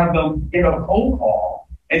not have them get a cold call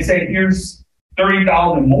and say, here's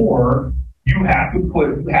 $30,000 more, you have to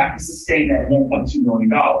sustain that $1.2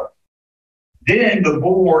 million. Then the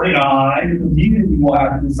board and I, the community, will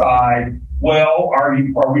have to decide, well, are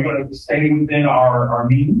we going to stay within our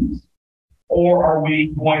means, or are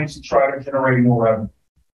we going to try to generate more revenue?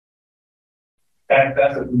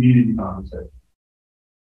 That's a community conversation.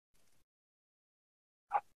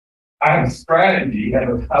 I have a strategy, I have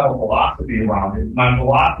a philosophy around it. My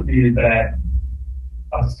philosophy is that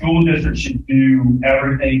a school district should do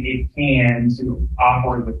everything it can to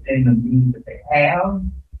operate within the means that they have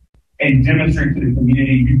and demonstrate to the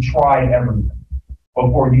community you tried everything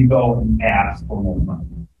before you go and ask for more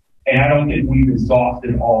money. And I don't think we've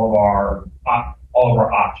exhausted all of our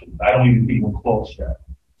options. I don't even think we're close yet.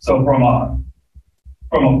 So from a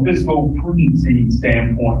fiscal prudency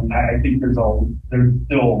standpoint, I think there's still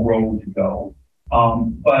a road to go.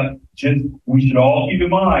 But we should all keep in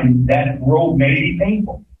mind that road may be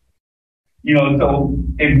painful. So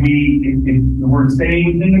if we're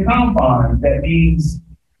staying within the confines, that means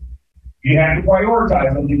you have to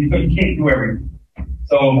prioritize something because you can't do everything.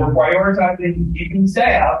 So if we're prioritizing keeping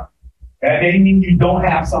staff, that may mean you don't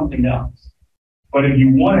have something else. But if you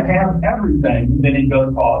want to have everything, then it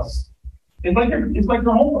does cost. It's like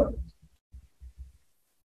your home budget.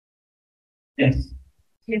 Yes.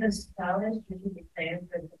 Give a solid strategic plan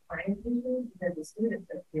for the client issues because the students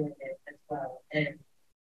are feeling it as well. And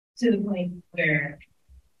to the point where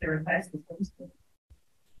the request is posted.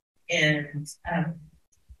 And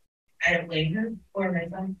I don't blame her or my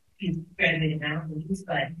son. He's graduated now,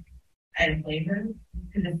 but I don't blame her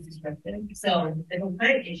because it's disruptive. So the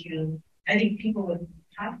compliance issue, I think people would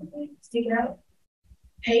possibly stick it out.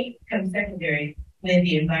 Pay comes secondary when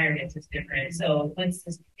the environment is different. So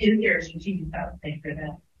is there a strategic plan for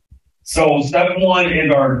that? So step 1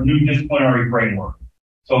 is our new disciplinary framework.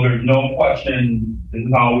 So there's no question this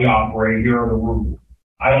is how we operate. Here are the rules.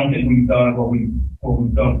 I don't think we've done what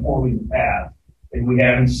we've done poorly in the past if we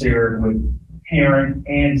haven't shared with parents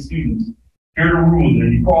and students. Here are the rules.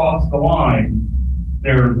 If you cross the line,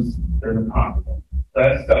 there's a consequence. So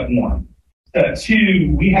that's step 1. Step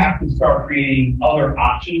 2, we have to start creating other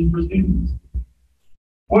options for students.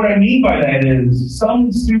 What I mean by that is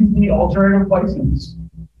some students need alternative placements.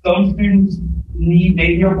 Some students need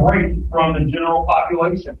maybe a break from the general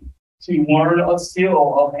population to learn a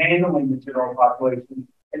skill of handling the general population,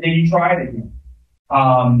 and then you try it again.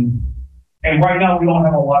 And right now, we don't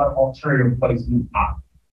have a lot of alternative placement options.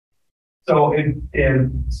 So if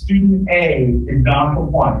student A is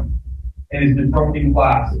non-compliant and is disrupting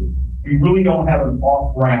classes, we really don't have an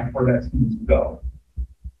off-ramp for that student to go.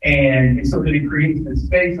 And so that it creates this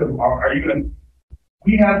space of,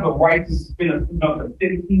 we have the right to suspend a student up to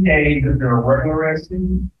 15 days if they're a regular ed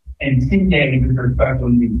student and 10 days if they're special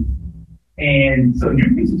needs. And so you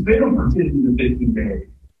can suspend them for 10 to 15 days.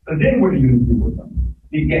 So then what are you going to do with them?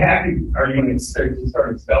 Are you going to start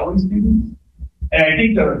expelling students? And I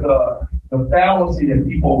think the the fallacy that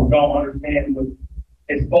people don't understand with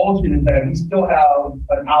expulsion is that we still have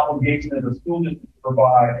an obligation as a school district to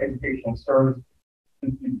provide educational services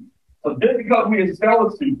to students. So just because we expel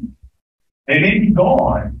a student, they may be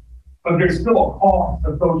gone, but there's still a cost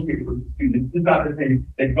associated with the students. It's not that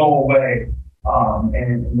they go away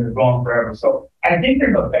and they're gone forever. So I think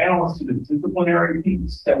there's a balance to the disciplinary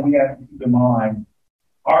piece that we have to keep in mind.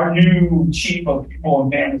 Our new chief of people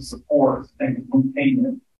and family support, his name is Luke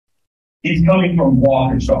Payton. He's coming from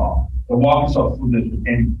Waukesha, the Waukesha School District,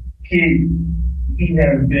 and he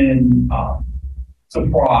has been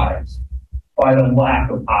surprised by the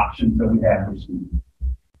lack of options that we have for students.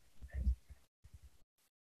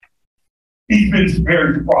 He's been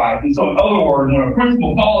very surprised. And so, in other words, when a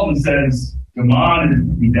principal calls and says,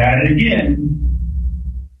 "Damon, he's at it again,"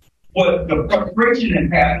 what the frustration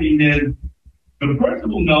is happening is the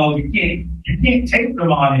principal knows you can't take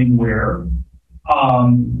Damon anywhere.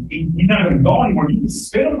 He's not going to go anywhere. You can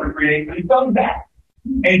spin him for 3 days, but he comes back.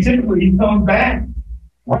 And typically he comes back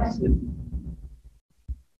rested.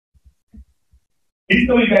 He's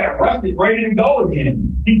coming back rested, ready to go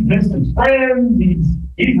again. He's missed his friends.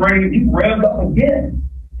 He's ready. He's revved up again.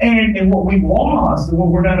 And what we lost and what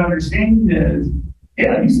we're not understanding is,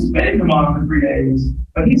 yeah, you suspended him on for 3 days,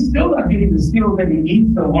 but he's still not getting the skills that he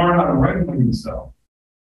needs to learn how to regulate himself.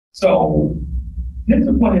 So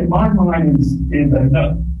discipline in my mind is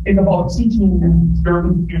about teaching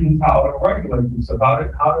certain students how to regulate themselves, how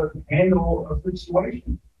to handle a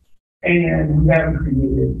situation. And we haven't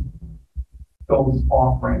created those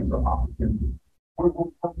off-ramps or opportunities. We're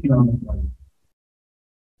working on it.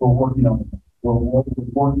 We're working on it. We're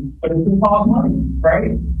working, but it's going to cost money,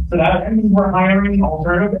 right? So that means we're hiring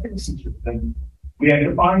alternative ed teachers. And we have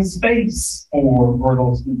to find space for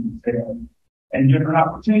those students there and different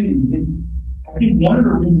opportunities. And I think one of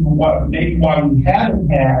the reasons why we haven't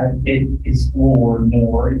had it explored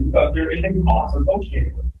more is because there is a cost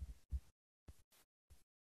associated with it.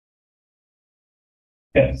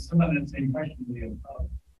 Yes. Some of that same question of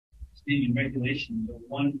Canadian regulation, the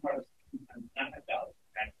one part of not about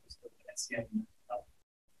practice, but that's the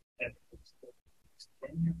that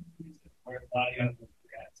where a lot of other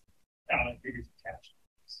talent figures attached.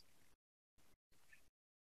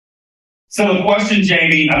 So the question,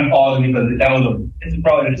 Jamie, I'm pausing because this is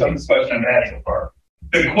probably the toughest question I've had so far.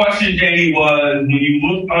 The question, Jamie, was when you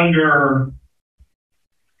look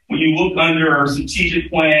under strategic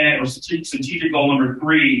plan or strategic goal number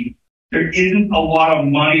 3, there isn't a lot of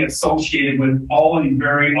money associated with all of these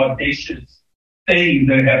very audacious things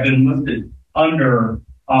that have been listed under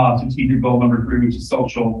strategic goal number 3, which is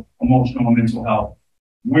social, emotional, and mental health.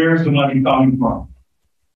 Where's the money coming from?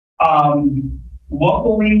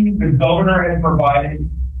 Luckily, the Governor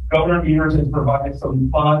Mears has provided some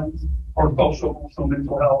funds for social, emotional,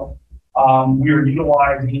 mental health. We are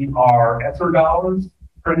utilizing our ESSER dollars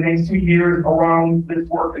for the next 2 years around this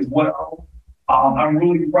work as well. I'm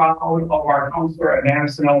really proud of our counselor at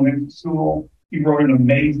Madison Elementary School. He wrote an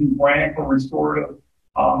amazing grant for restorative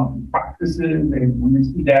practices, and we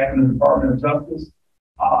received that from the Department of Justice.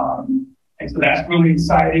 And so that's really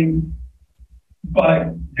exciting.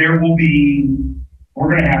 But we're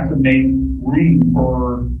going to have to make room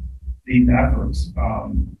for these efforts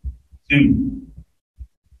soon.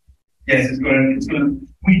 Yes,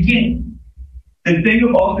 we can't. The thing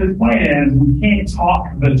about this plan is we can't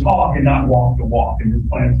talk the talk and not walk the walk. And this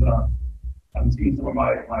plan's I'm seeing some of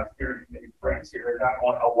my steering committee friends here are not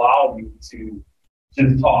going to allow me to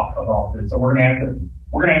just talk about this. So we're gonna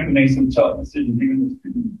have to make some tough decisions, even the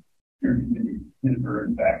student steering committee member,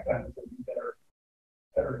 in fact,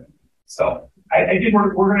 better. So I think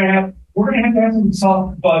we're gonna have to have some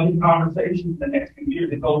tough budget conversations in the next few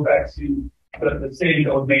years. It goes back to the statement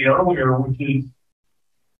that was made earlier, which is,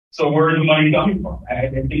 so where is the money coming from? I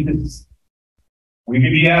think we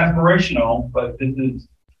can be aspirational, but this is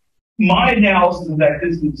my analysis is that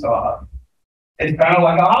this is it's kind of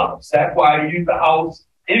like a house. That's why I use the house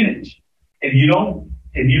image. If you don't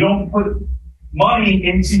put money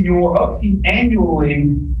into your upkeep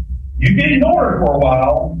annually, you get in order for a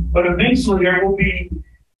while, but eventually you're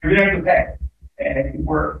gonna have to pay. And we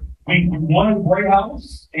want a great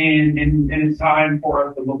house, and it's time for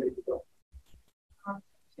us to look at the bill.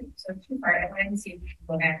 So 2-part. I wanted to see if we can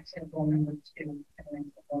go back to goal number 2 and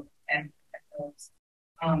then look at those.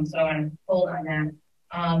 So I'm hold on that.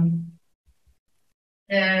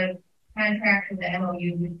 The contract for the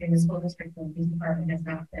MOU between the school district and the police department has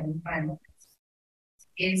not been finalized.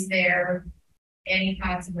 Is there any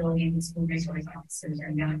possibility that school resource officers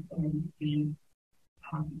are not going to be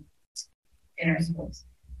in our schools?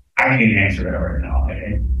 I can't answer that right now.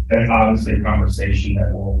 That's obviously a conversation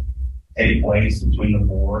that take place between the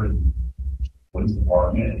board and police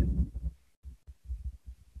department.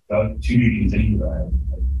 So to be continued,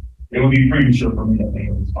 it would be premature for me to make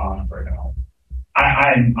a response right now.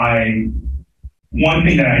 One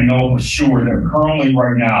thing that I know for sure that currently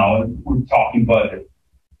right now, we're talking budget.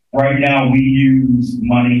 Right now, we use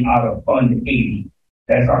money out of Fund 80.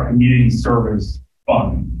 That's our community service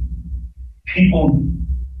fund. People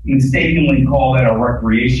mistakenly call that a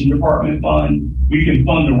recreation department fund. We can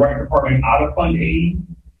fund the rec department out of Fund 80,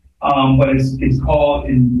 but it's called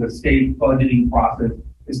in the state budgeting process,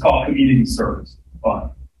 it's called community service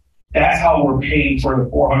fund. That's how we're paying for the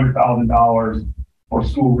 $400,000 for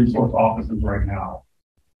school resource officers right now.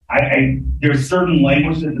 There's certain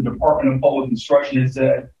language that the Department of Public Instruction has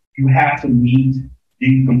said you have to meet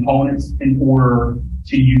these components in order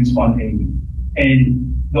to use Fund 80.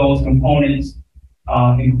 And those components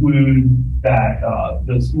include that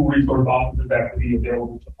the school resource officers that will be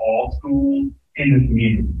available to all schools in the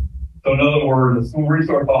community. So in other words, the school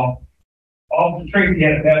resource officer Tracy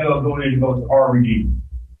has to have the ability to go to our review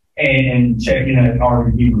and check in at our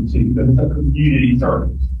review too, because it's a community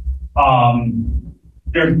service.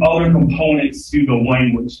 There's other components to the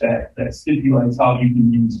language that stipulates how you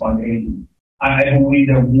can use Fund 80. I believe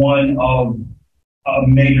that one of a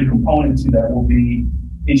major component to that will be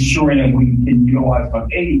ensuring that we can utilize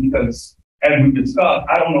Fund 80 because, as we discussed,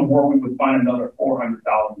 I don't know where we would find another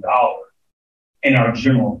 $400,000 in our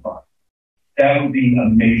general fund. That would be a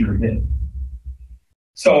major hit.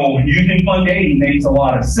 So using Fund 80 makes a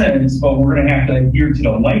lot of sense, but we're going to have to adhere to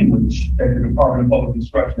the language that the Department of Public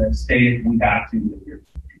Instruction has stated we have to adhere to.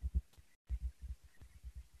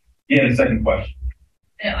 Yeah, the second question.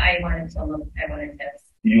 No, I wanted to.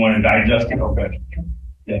 You want to digest it? Okay.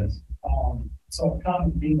 Yes. So a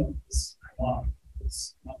common theme of this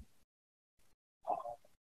is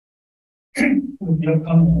with the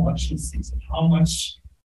upcoming election season, how much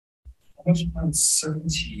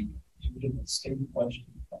uncertainty due to the state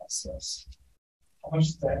budgeting process, how much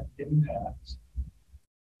does that impact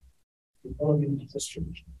the ability of the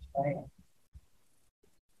district to plan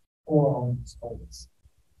for all these goals?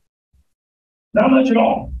 Not much at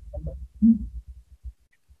all.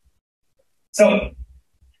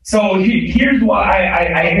 So here's why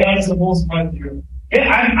I that's the most fun here.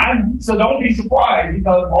 Yeah, so don't be surprised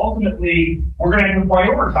because ultimately we're going to have to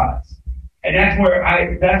prioritize, and that's what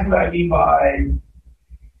I mean by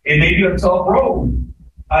it may be a tough road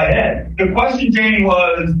ahead. The question, Jamie,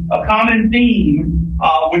 was a common theme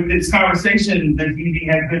with this conversation this evening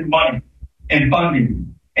has been money and funding.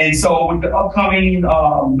 And so with the upcoming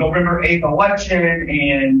November 8th election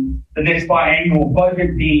and the next biannual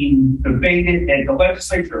budget being debated at the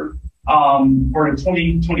legislature for the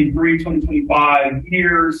 2023-2025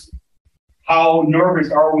 years, how nervous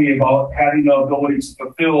are we about having the ability to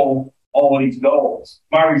fulfill all of these goals?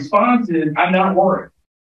 My response is I'm not worried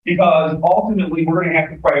because ultimately we're going to have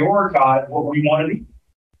to prioritize what we want to be.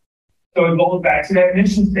 So it goes back to that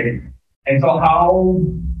mission statement. And so how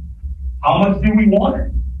much do we want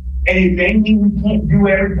it? And if anything, we can't do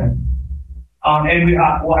everything. And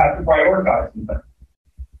we'll have to prioritize some things.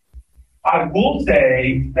 I will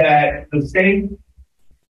say that the state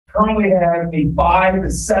currently has a $5 to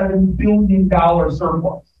 $7 billion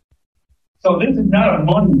surplus. So this is not a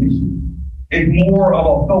money issue. It's more of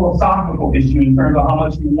a philosophical issue in terms of how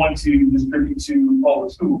much we want to distribute to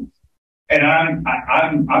public schools. And I'm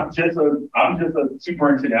just a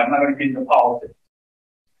superintendent. I'm not going to get into politics.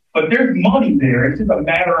 But there's money there. It's just a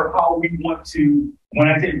matter of how we want to, when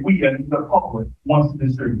I say we, the public wants to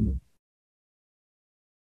distribute it.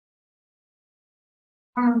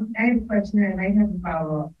 I have a question and I have a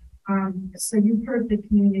follow-up. So you've heard the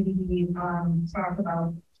community talk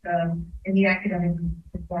about in the academic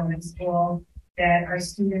performance goal that our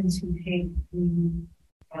students who take the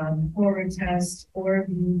forward test or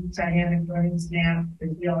the dynamic learning map, the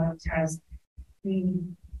DLM test,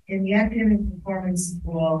 in the academic performance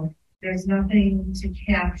goal, there's nothing to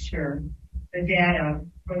capture the data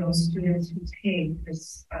for those students who take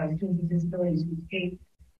this students with disabilities who take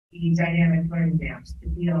the dynamic learning maps, the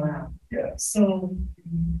DLM. Yeah. So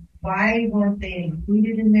why weren't they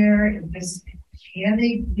included in there? I'm asking, can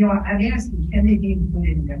they be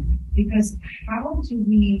included in there? Because how do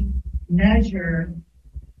we measure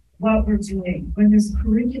what we're doing when there's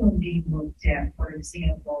curriculum being looked at, for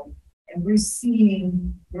example, and we're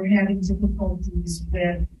having difficulties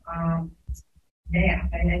with math.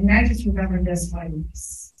 And I just remember this when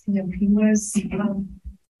CMP was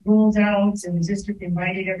rolled out and the district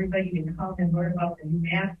invited everybody to come and learn about the new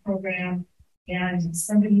math program. And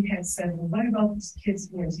somebody had said, well, what about these kids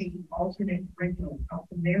who are taking alternate curriculum? How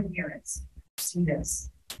can their parents see this?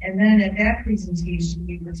 And then at that presentation,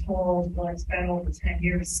 we were told, well, it's been over 10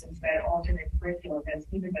 years since that alternate curriculum has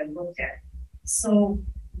even been looked at. So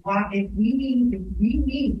if we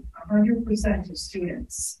meet 100% of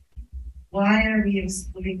students, why are we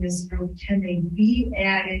excluding this group? Can they be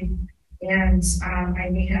added? And I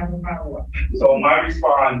may have a follow-up. So my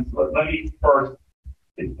response, let me first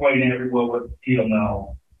explain to everyone what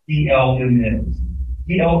ELM is.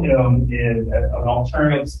 ELM is an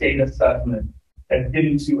alternative state assessment that's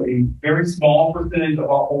given to a very small percentage of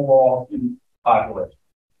our overall student population.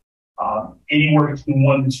 Anywhere between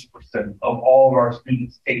 1 to 2% of all of our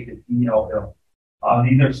students take the ELM.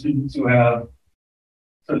 These are students who have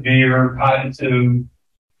severe cognitive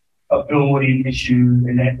ability issues,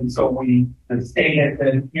 and so the state has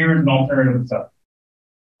said, here's an alternative assessment.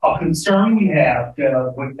 A concern we have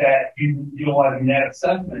with that, utilizing that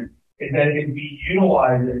assessment, is that if we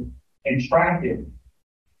utilize it and track it,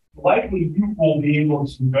 likely you will be able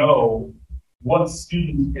to know what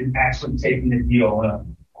students is actually taking the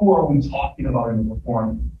DLM. Who are we talking about in the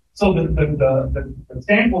performance? So the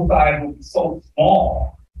sample size will be so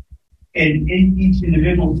small in each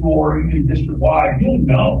individual school or even district-wide, you'll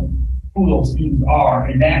know who those students are,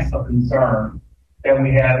 and that's a concern that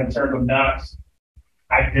we have in terms of not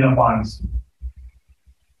identifying students.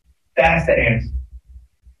 That's the answer.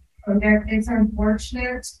 It's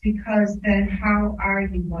unfortunate because then how are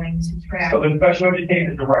you going to track? So the special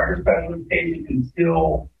education, the director of special education can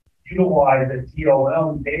still utilize the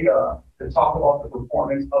DLM data to talk about the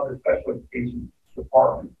performance of the special education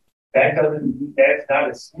department. That's not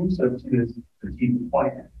exclusive to this strategic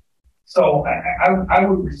plan. So I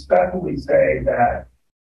would respectfully say that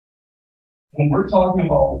when we're talking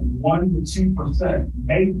about 1 to 2%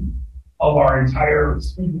 maybe of our entire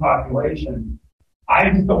student population, I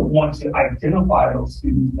just don't want to identify those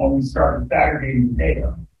students when we start disaggregating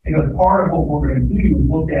data. Because part of what we're going to do is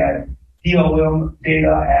look at DLM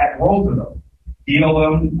data at Roosevelt,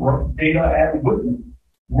 DLM data at Whitman.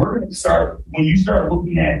 We're going to start, when you start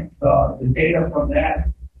looking at the data from that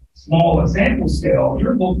small sample scale,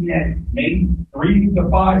 you're looking at maybe 3 to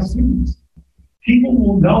 5 students. People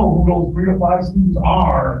will know who those 3 to 5 students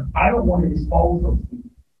are. I don't want to expose those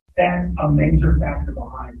students. That's a major factor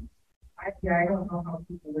behind it. I don't know how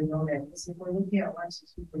people would know that. Because if we're looking at 1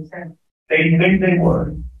 to 2%, they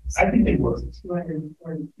would. I think they would.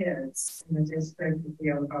 240 kids in the district, we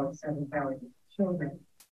have about 7,000 children.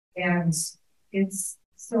 And it's,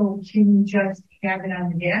 so can you just have it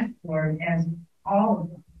on the dashboard as all of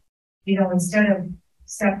them? You know, instead of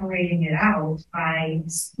separating it out by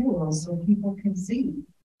schools so people can see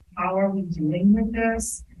how are we doing with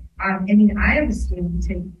this? I mean, I have a student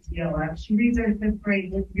who takes DLF. She reads her 5th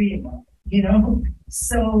grade with reading level, you know?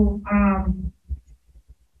 So,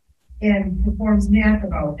 and performs math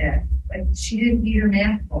about that. But she didn't need her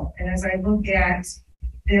math book. And as I look at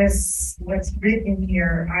this, what's written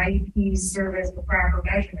here, IEP service for proper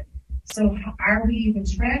measurement. So are we even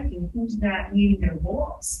tracking who's not meeting their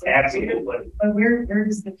goals? Absolutely. But where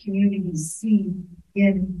does the community see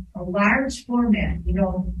in a large format, you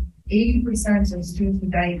know, 80% of students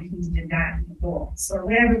with IEPs did not meet goals, or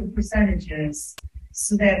whatever the percentage is,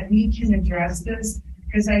 so that we can address this?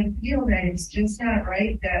 Because I feel that it's just not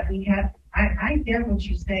right that we have, I get what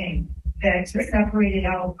you're saying, that to separate it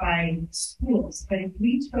out by schools, but if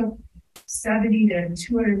we took 70 to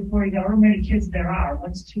 240, however many kids there are,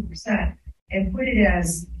 1 to 2%, and put it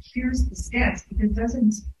as, here's the stats, because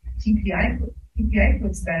doesn't TPI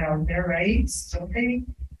puts that out there, right? So they,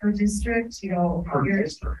 per district, you know, Per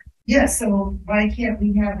district. Yeah, so why can't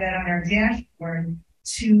we have that on our dashboard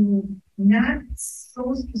to not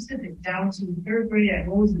so specific down to 3rd grade at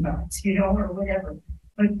Roosevelt, you know, or whatever,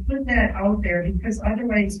 but put that out there because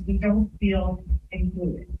otherwise we don't feel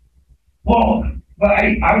included. Well, but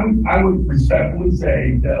I would respectfully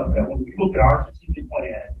say that when we look at our strategic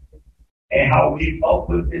plan and how we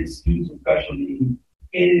uplifted students with special needs,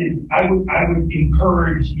 I would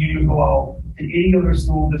encourage you to go out to any other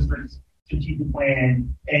school district's strategic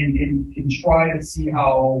plan and try to see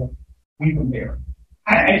how we compare.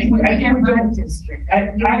 I think District.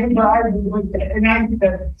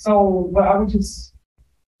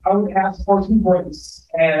 I would ask for some grace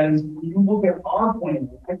as you look at our plan.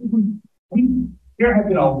 I think there have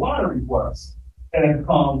been a lot of requests that have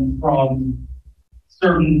come from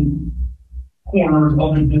certain corners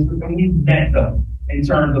of the district, and we've met them in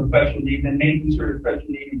terms of special needs and making sure that special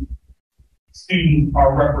needs students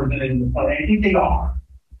are represented in the plan. I think they are.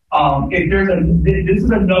 This is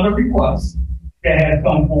another request that has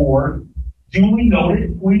come forward. Duly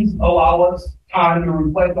noted, please allow us time to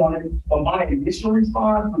reflect on it. But my initial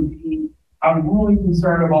response would be I'm really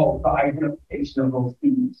concerned about the identification of those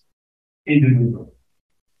students individually.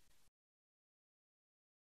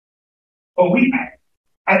 But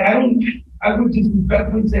I would just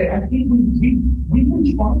respectfully say, I think we've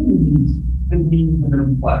been trying to meet the needs and the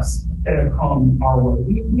requests that have come our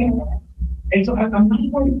way. And so I'm not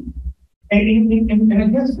quite, and I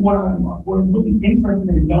guess what I'm really interested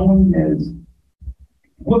in knowing is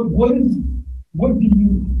what's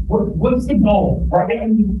the goal, right? I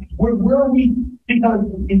mean, where are we? Because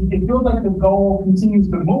it feels like the goal continues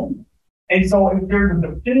to move. And so if there's a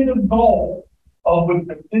definitive goal with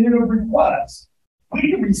definitive requests,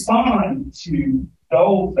 we can respond to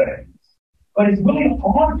those things. But it's really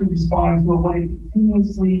hard to respond to it when it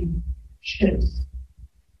continuously shifts.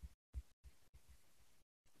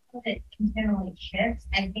 It continually shifts.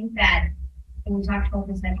 I think that, and we talked about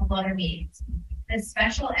this in a couple other meetings, the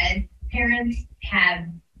special ed parents have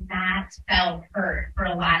not felt heard for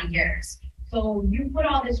a lot of years. So you put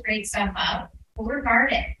all this great stuff up, but we're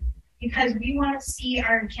guarded because we want to see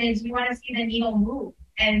our kids, we want to see the needle move.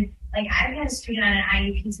 And like I've had a student on an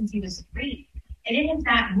IEP since he was 3, and it has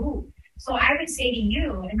not moved. So I would say to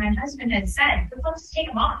you, and my husband has said, let's take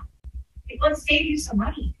them off. Let's save you some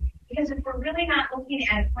money. Because if we're really not looking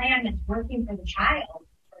at a plan that's working for the child,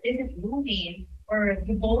 or isn't moving, or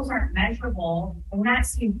the goals aren't measurable, and we're not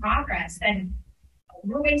seeing progress, then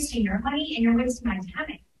we're wasting your money and you're wasting my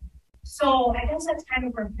time. So I guess that's kind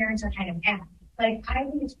of where parents are kind of at. Like, I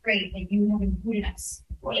think it's great that you have included us.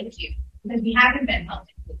 Thank you. Because we haven't been held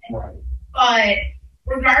included. Right. But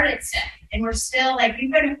we're guarded still. And we're still like,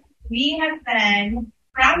 we have been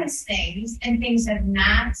promised things and things have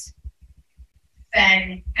not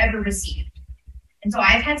been ever received. And so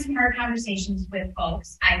I've had some hard conversations with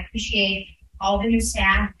folks. I appreciate all the new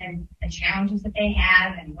staff and the challenges that they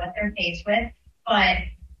have and what they're faced with, but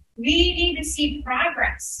we need to see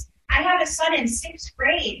progress. I have a son in 6th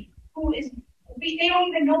grade who they don't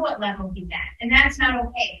even know what level he's at, and that's not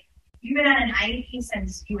okay. You've been on an IEP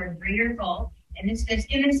since you were 3 years old, and in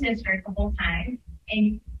this district the whole time,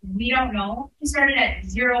 and we don't know. He started at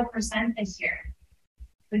 0% this year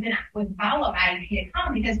with follow-up IEP to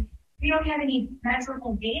come because we don't have any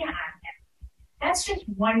measurable data on him. That's just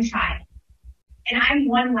one child. And I'm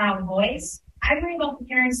one loud voice. I worry about the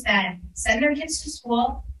parents that send their kids to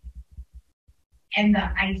school and the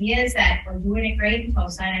idea is that we're doing it great in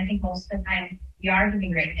Tosa, and I think most of the time we are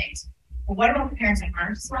doing great things. But what about the parents that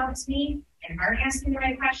aren't as loud as me and aren't asking the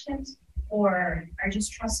right questions or are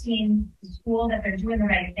just trusting the school that they're doing the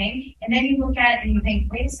right thing? And then you look at it and you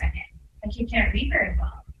think, wait a second, the kid can't read very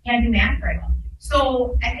well, can't do math very well.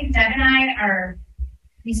 So I think Deb and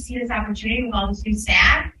we see this opportunity with all this new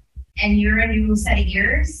staff, and you're a new set of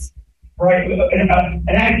ears. Right, and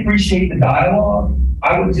I appreciate the dialogue.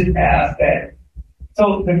 I would just ask that,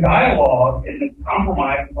 so the dialogue and the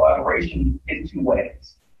compromise and collaboration in 2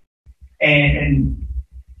 ways. And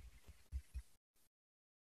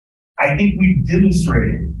I think we've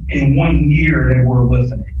demonstrated in 1 year that we're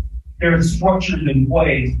listening. There are structures in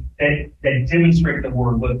place that demonstrate that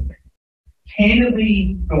we're listening.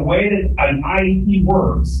 Candidly, the way that an IEP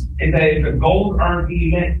works is that if the goals aren't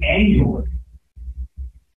being met annually,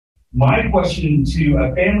 my question to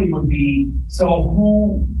a family would be, so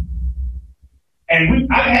who,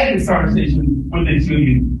 and I've had this conversation with the 2 of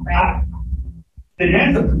you, then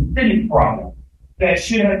that's a systemic problem that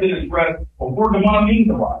should have been addressed before the mom means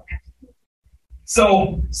a lot.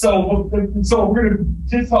 So we're going to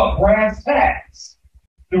just talk brass tacks.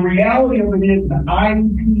 The reality of it is the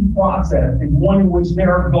IEP process is one in which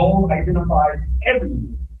there are goals identified every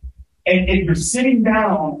year. And if you're sitting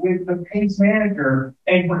down with the case manager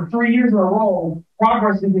and for 3 years in a row,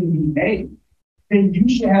 progress isn't being made, then you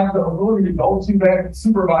should have the ability to go to that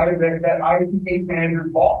supervisor, that IEP case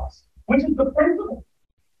manager's boss, which is the principal,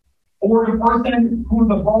 or the person who is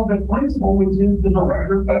above the principal, which is the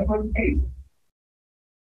director of special education.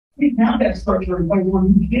 We have that structure in place where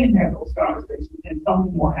you can have those conversations and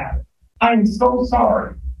something will happen. I'm so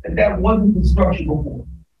sorry that wasn't the structure before.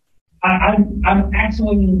 I'm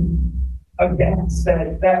actually aghast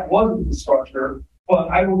that wasn't the structure, but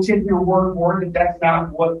I will take your word for it that that's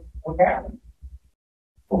not what happened.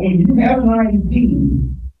 But when you have an IEP,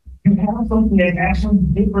 you have something that's actually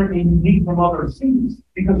different and unique from other students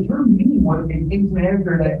because you're meeting with a case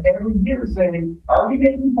manager that every year saying, are we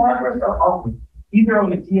making progress or aren't we? Either on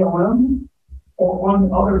the TLM or on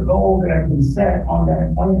the other goals that have been set on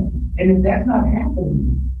that plan. And if that's not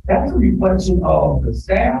happening, that's a reflection of the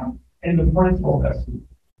staff and the principal that's here.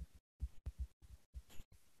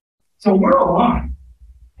 So we're aligned.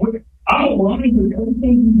 I'm aligned with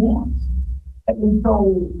everything he wants. And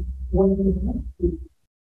so when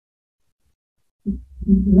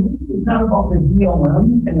it's not about the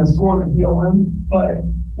DLM and the score of the DLM, but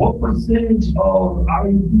what percentage of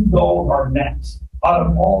IEP goals are met out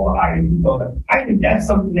of all the IEP goals? I think that's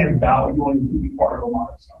something that's valuable and can be part of a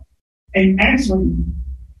lot of stuff. And actually,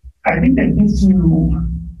 I think that gives you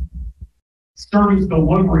service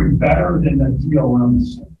delivery better than the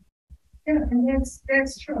DLM. Yeah, and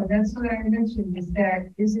that's true. That's what I mentioned. Is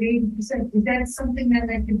it 80%? Is that something that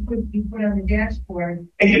can be put on the dashboard?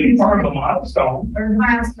 It can be part of a milestone. Or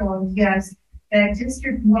milestones, yes. That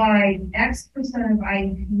district-wide X percent of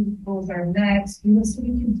IEP goals are met. So we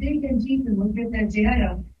can dig in deep and look at that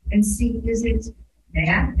data and see, is it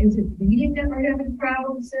math? Is it reading that we're having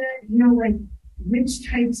problems in? Like which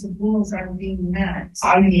types of goals are being met?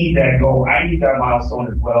 I need that goal. I need that milestone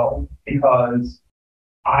as well because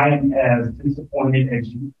I'm as disappointed as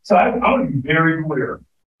you. So I want to be very clear.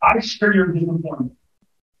 I share your disappointment.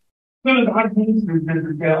 As soon as I came to this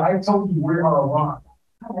district, I told you where our line.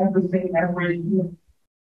 I have the same average.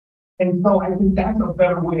 And so I think that's a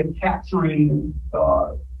better way of capturing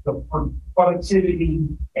the productivity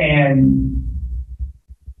and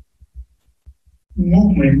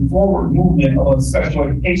forward movement of a special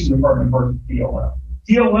education department versus DLM.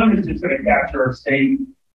 DLM is just going to capture a state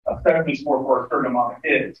assessment score for a certain amount of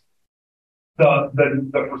kids. The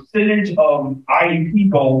percentage of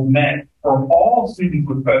IEP goals met for all students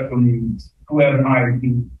with special needs who have an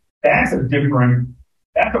IEP, that's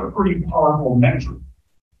a pretty powerful metric.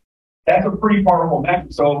 That's a pretty powerful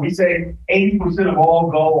metric. So if we say 80% of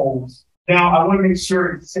all goals, now I want to make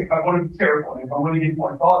sure, I want to be careful. If I want to get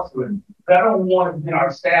more thoughts to it, but I don't want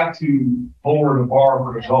our staff to lower the bar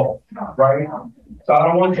for the goal, right? So I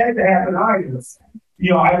don't want that to happen either.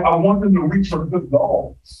 I want them to reach for good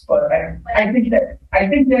goals, but I think that,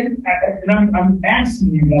 and I'm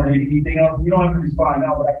asking you more than anything else. You don't have to respond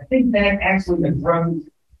now, but I think that actually addresses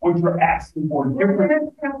what you're asking for. I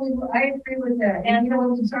agree with that. And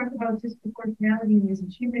when we talk about disproportionality and these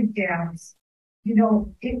achievement gaps,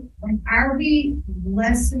 are we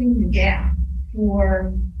lessening the gap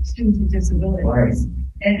for students with disabilities? Right.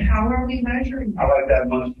 And how are we measuring that? I like that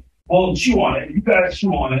much. Well, chew on it. You got to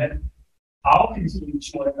chew on it. I'll continue to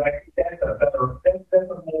chew on it. I think that's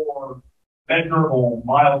a more measurable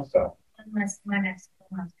milestone. One next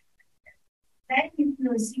one. Then you can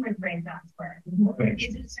really see where the breakdowns were. Okay.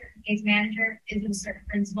 Is it a certain case manager? Is it a certain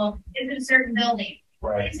principal? Is it a certain building?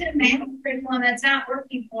 Right. Is it a manual curriculum that's not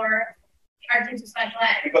working for our kids with special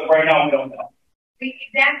ed? Because right now we don't know.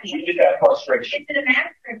 Exactly. We get that frustration. Is it a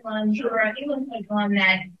math curriculum or an English curriculum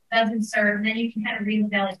that doesn't serve? And then you can kind of read the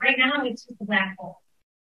belly. Right now it's just a black hole.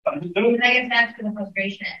 Understood. And I guess that's where the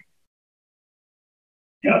frustration is.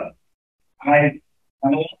 Yeah.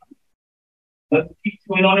 Let's keep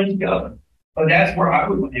going on it together. But that's where I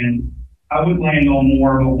would land. I would land on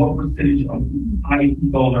more of what percentage of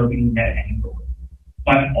IEP goals are being met annually.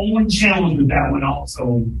 My only challenge with that one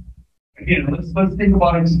also, again, let's think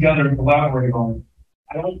about it together and collaborate on it.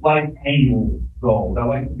 I don't like annual goals. I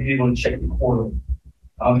like to be able to check the quarterly.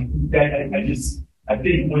 I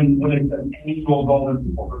think when it's an annual goal, then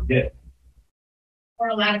people forget. Or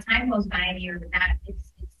a lot of time goes by and you're not.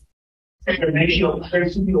 There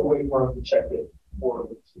should be a way for us to check it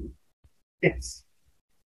quarterly too. Yes.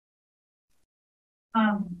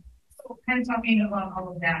 So kind of talking about all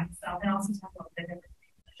of that stuff and also talk about the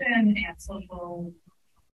different and social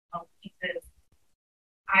health pieces.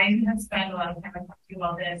 I have spent a lot of time talking to you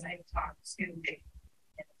about this. I've talked to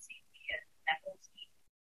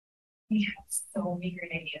we have so many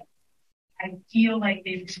great ideas. I feel like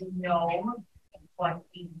they really know what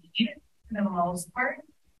we need for the most part.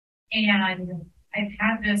 And I've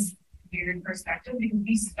had this weird perspective because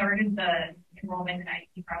we started the enrollment and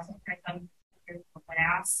IEP process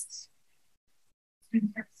last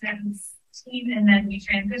student services team, and then we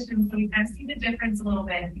transitioned, so we kind of see the difference a little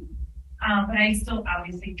bit. But I still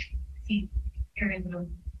obviously see areas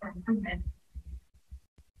for improvement.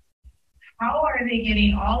 How are they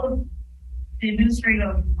getting all of the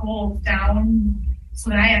administrative goals down so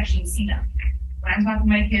that I actually see them? When I'm talking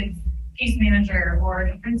to my kids' case manager or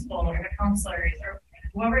the principal or the counselors or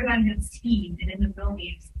whoever's on his team and in the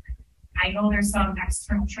buildings, I know there's some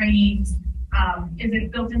external trainings. Is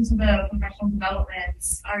it built into the professional development?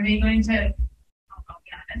 Are they going to, I'll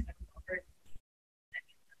be honest,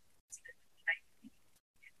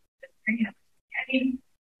 I mean,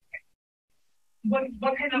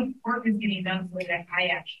 what kind of work is getting done so that I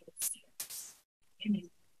actually see it in these?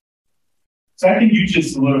 So I think you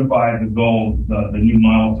just solidified the goal, the new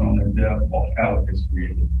milestone that Deb Alcala has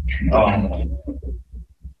created.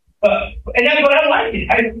 But I like it.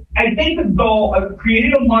 I think the goal of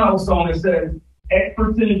creating a milestone that says X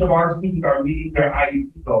percentage of our students are meeting their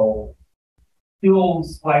IEP goal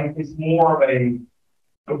feels like it's more of a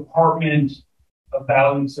department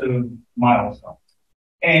evaluative milestone.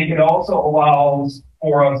 And it also allows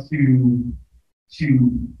for us to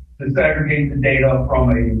segregate the data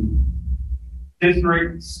from a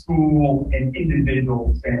district, school, and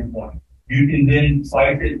individual standpoint. You can then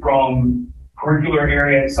slice it from curricular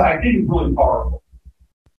areas. So I think it's really powerful.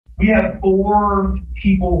 We have 4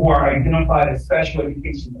 people who are identified as special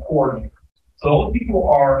education coordinators. So those people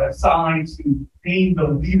are assigned to being the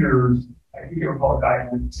leaders. I think they were called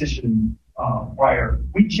diagnostician prior.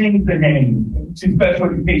 We changed the name to special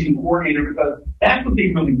education coordinator because that's what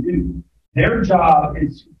they really do. Their job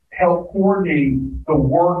is to help coordinate the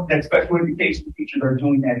work that special education teachers are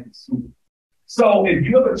doing at the school. So if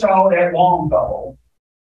you have a child at Longfellow,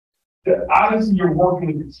 obviously you're working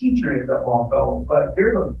with the teacher at Longfellow, but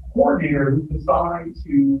there's a coordinator who's assigned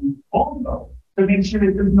to Longfellow to make sure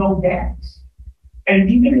that there's no gaps. And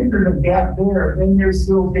even if there's a gap there, then there's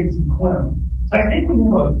still Dixie Clem. So I think we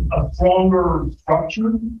have a stronger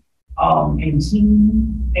structure and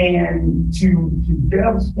team. And to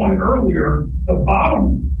Deb's point earlier, the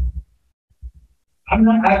bottom,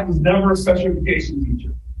 I was never a special education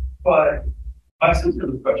teacher, but my sister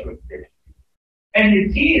was special education. And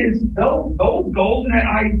the key is those goals in that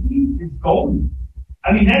IEP is golden.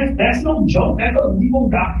 I mean, that's no joke. That's a legal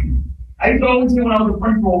document. I used to always say when I was a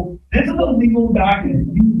principal, this is a legal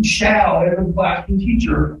document. You shall, as a classroom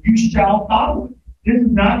teacher, you shall follow it. This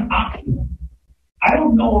is not optional. I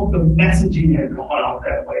don't know if the messaging has gone out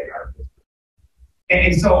that way.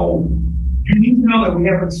 And so you need to know that we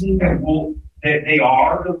have a team that they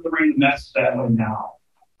are delivering the message that way now.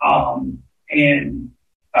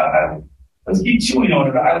 Let's keep chewing on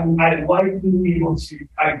it. I'd like to be able to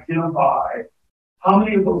identify how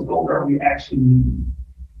many of those goals are we actually meeting.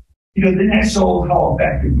 Because then that shows how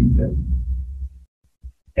effective we've been.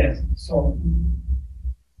 Yes, so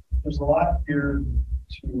there's a lot here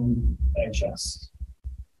to digest.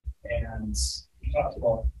 And we talked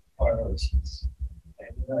about priorities.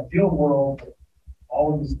 And in an ideal world,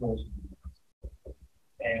 all of these goals would be met.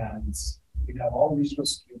 And we have all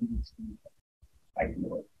resource students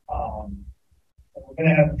ideally. But we're going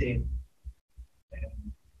to have data.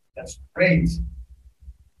 And that's great.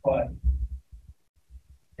 But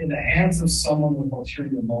in the hands of someone with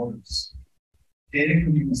ulterior motives, data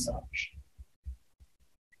can be massaged.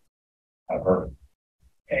 I've heard.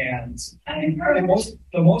 And the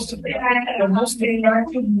most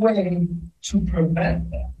effective way to prevent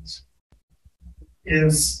that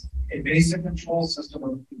is a basic control system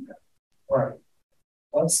of feedback. Right.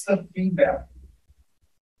 What's the feedback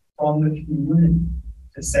from the community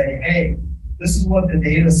to say, hey, this is what the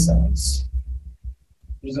data says.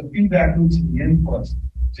 There's a feedback loop to the input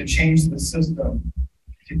to change the system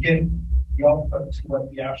to get the output to what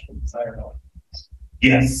the actual desired output is.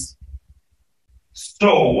 Yes.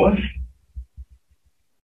 So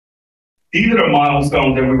these are the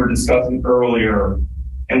milestones that we were discussing earlier,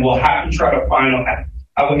 and we'll have to try to find out.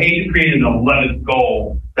 I would hate to create an 11th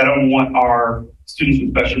goal. I don't want our students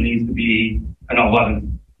with special needs to be an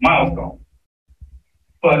 11th milestone.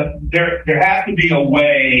 But there has to be a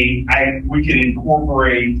way we can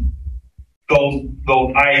incorporate those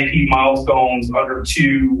IEP milestones under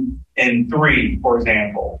 2 and 3, for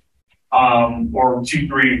example, or 2,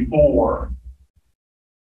 3, and 4.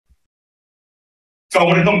 So I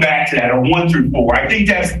want to come back to that, or 1 through 4. I think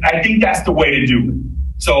that's the way to do it.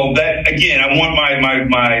 So that again, I want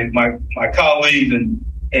my colleagues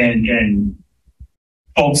and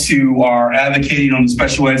folks who are advocating on the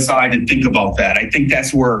special ed side to think about that. I think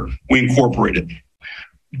that's where we incorporate it.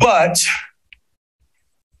 But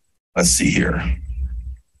let's see here.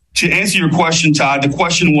 To answer your question, Todd, the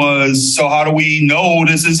question was, so how do we know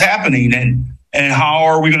this is happening? And how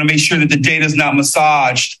are we going to make sure that the data is not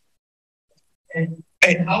massaged? And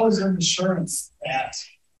how is there assurance that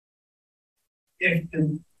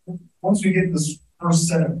once we get this first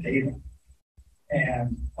set of data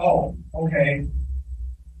and, okay,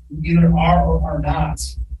 we either are or are not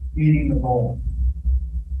meeting the goal,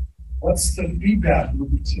 what's the feedback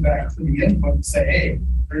loop back to the input and say, hey,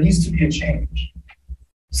 there needs to be a change?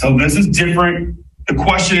 So this is different. The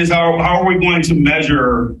question is, how are we going to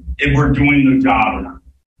measure if we're doing the job or not?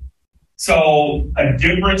 So a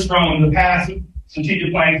difference from the past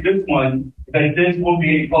strategic plans, this one, that this will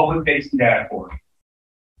be a public-facing dashboard.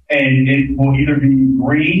 And it will either be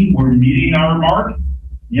green, we're meeting our mark,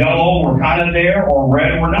 yellow, we're kind of there, or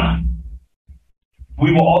red, we're not.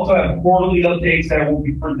 We will also have quarterly updates that will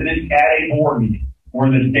be presented at a board meeting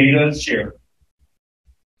where the data is shared.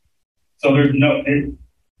 So there's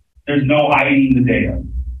There's no hiding the data.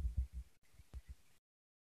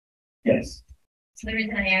 Yes. So the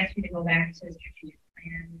reason I asked you to go back to the strategic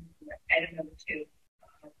plan, item number 2,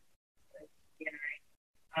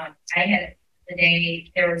 I had the day,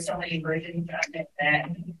 there were so many versions of it that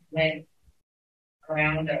went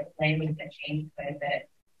around, the language that changed quite a bit.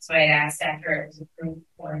 So I asked after it was approved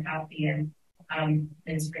for a copy, and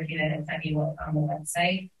Ms. Griffin had sent me what's on the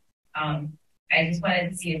website. I just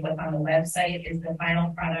wanted to see if what's on the website is the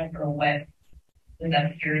final product or what was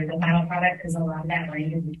up here is the final product, because a lot of that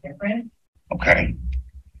language is different. Okay.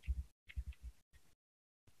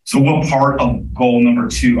 So what part of goal number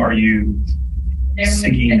 2 are you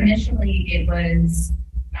seeking? Initially, it was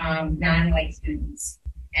non-white students.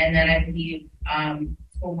 And then I believe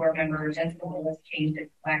school board member Jessica Willis changed it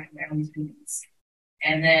to Black and brown students.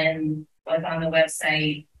 And then what's on the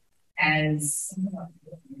website as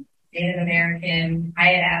Native American. I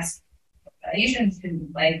had asked Asian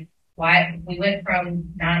students, like, why we went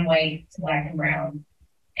from non-white to Black and brown.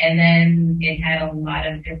 And then it had a lot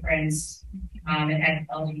of different, it had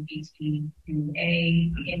LGBTQA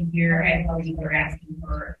in here. I thought you were asking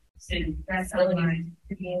for students. That's the one I'm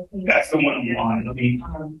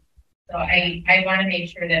on. So I want to make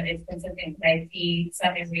sure that it's consistent. I see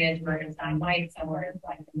some areas where it's non-white, somewhere it's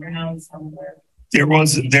Black and brown, somewhere. There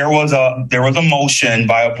was a motion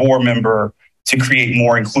by a board member to create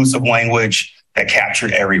more inclusive language that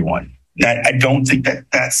captured everyone. I don't think that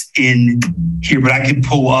that's in here, but I can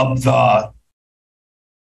pull up the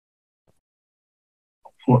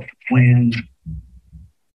plan.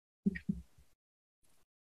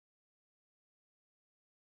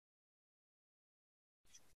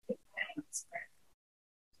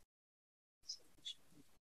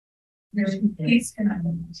 There's a piece can I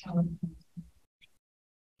tell them.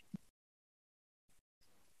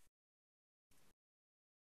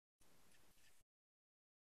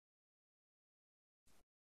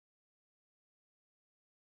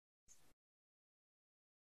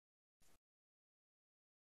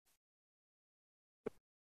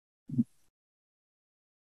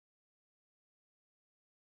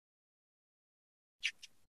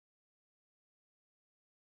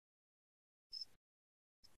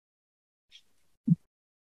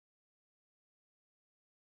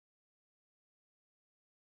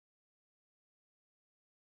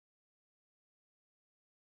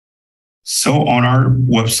 So on our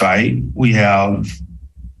website, we have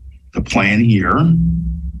the plan here,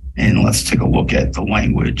 and let's take a look at the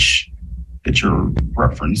language that you're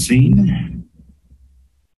referencing.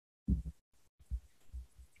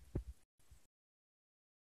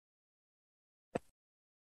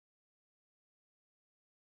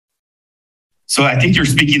 So I think you're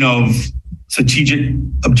speaking of strategic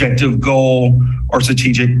objective goal or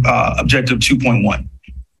strategic objective 2.1.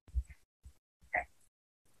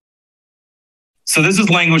 So this is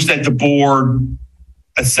language that the board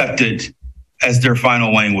accepted as their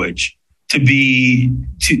final language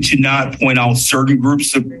to not point out certain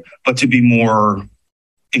groups, but to be more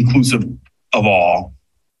inclusive of all.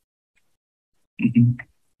 Mm-hmm.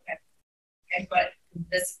 Okay, but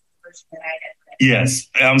this version that I had. Yes,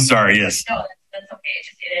 I'm sorry. Yes. No, that's okay. It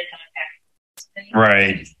just didn't not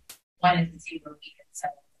right. Wanted to see where we could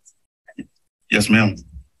settle. Yes, ma'am.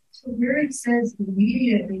 So where it says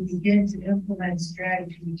immediately begin to implement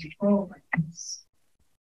strategies and programs,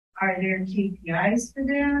 are there KPIs for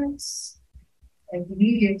that? Like the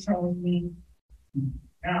media told me,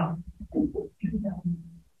 no.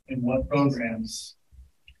 And what programs?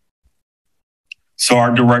 So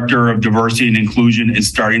our director of diversity and inclusion is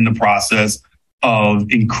starting the process of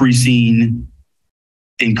increasing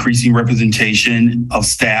representation of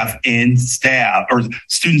staff or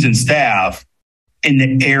students and staff in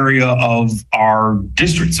the area of our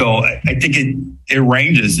district. So I think it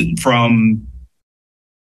ranges from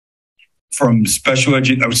special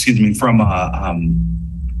education, from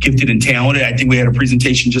gifted and talented. I think we had a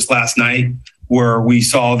presentation just last night where we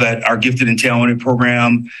saw that our gifted and talented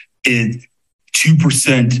program is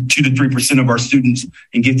 2% to 3% of our students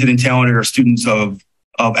in gifted and talented are students of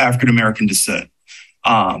African American descent.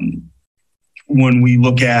 When we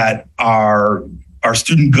look at our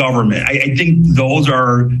student government, I think those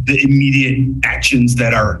are the immediate actions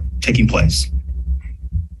that are taking place.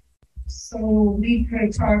 So we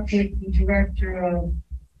could talk with the director of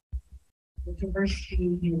the diversity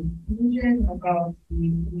and inclusion about the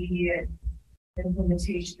immediate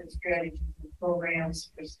implementation of strategies and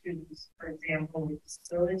programs for students, for example, with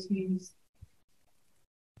disabilities.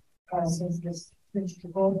 Since the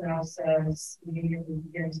goal now says immediately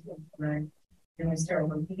begin to implement, can we start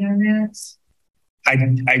working on that?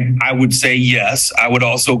 I would say yes. I would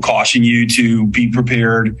also caution you to be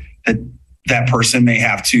prepared that person may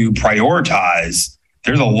have to prioritize.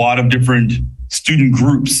 There's a lot of different student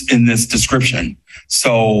groups in this description.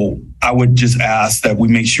 So I would just ask that we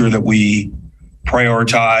make sure that we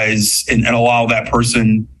prioritize and allow that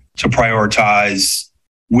person to prioritize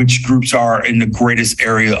which groups are in the greatest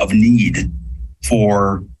area of need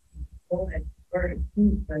for.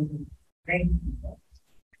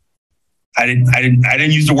 I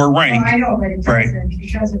didn't use the word rank. Well, I know, but it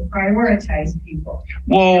doesn't prioritize people.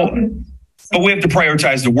 Well, but we have to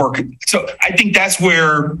prioritize the work. So I think that's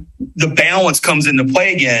where the balance comes into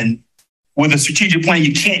play again. With a strategic plan,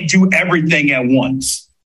 you can't do everything at once.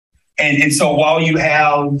 And so while you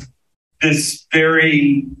have this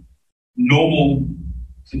very noble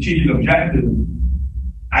strategic objective,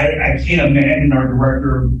 I can't imagine our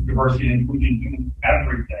director of diversity and inclusion doing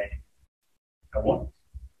everything at once.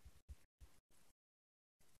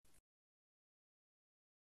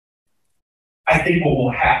 I think what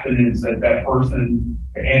will happen is that person,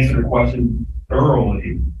 to answer the question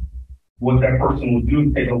thoroughly, what that person will do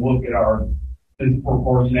is take a look at our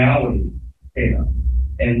disproportionality data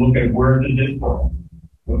and look at where's the disproportion.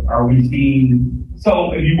 Are we seeing?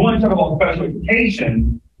 So if you want to talk about special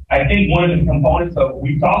education, I think one of the components of,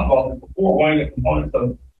 we talked about this before, one of the components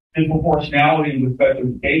of disproportionality with special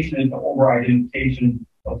education is the over-identification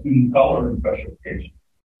of students of color in special education.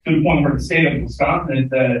 To the point where the state of Wisconsin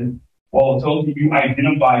said, well, until you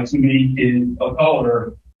identify too many kids of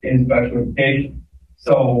color in special education.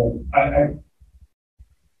 So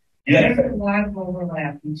there's a lot of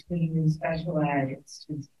overlap between special ed and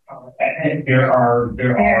students of color. And there are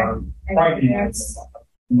that's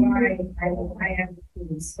why I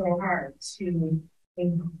advocate so hard to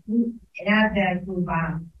include, add that group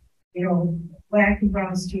on, Black and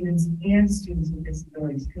brown students and students with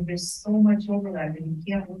disabilities, because there's so much overlap and you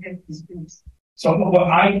can't look at these groups. So what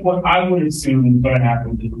I would assume is going to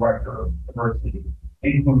happen with the director of diversity,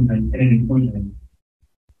 inclusion,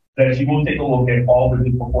 that she will take a look at all the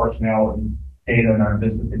disproportionality data in our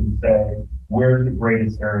district and say, where's the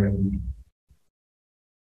greatest area of need?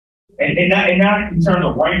 And not in terms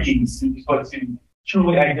of rankings, but to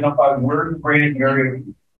truly identify where's the greatest area of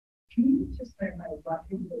need. Can you just clarify what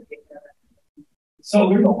people think of that? So,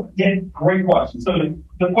 great question. So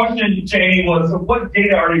the question, Jamie, was, so what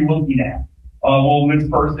data are you looking at? Will this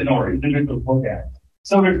person or individual look at?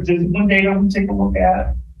 So there's discipline data we take a look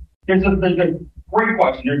at. There's a great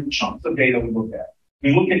question. There's chunks of data we look at.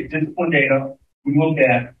 We look at discipline data. We look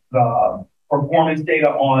at the performance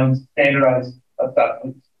data on standardized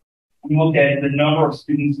assessments. We look at the number of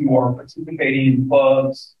students who are participating in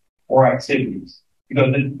clubs or activities.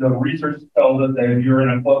 Because the research tells us that if you're in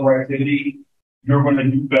a club or activity, you're going to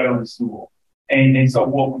do better in school. And so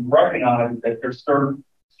what we recognize is that there's certain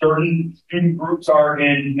student groups are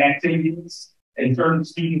in activities and certain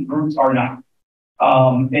student groups are not.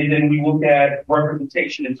 And then we look at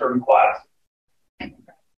representation in certain classes.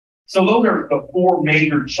 So those are the four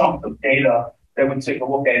major chunks of data that we take a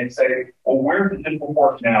look at and say, well, where's the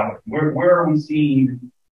disproportionality? Where are we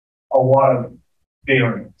seeing a lot of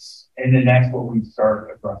variance? And then that's what we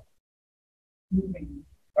start addressing.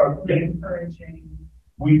 Encouraging.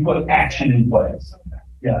 We put action in place.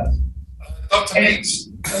 Yes.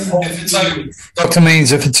 Dr.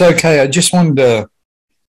 Means, if it's okay, I just wanted to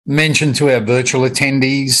mention to our virtual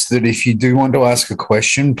attendees that if you do want to ask a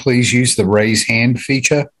question, please use the raise hand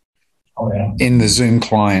feature in the Zoom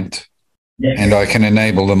client, and I can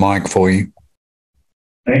enable the mic for you.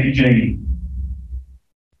 Thank you, Jamie.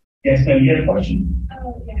 Yes, ma'am, you had a question?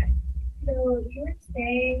 Oh, yeah. So you were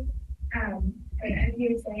saying, as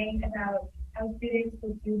you were saying about how students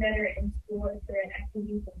would do better in school if they're in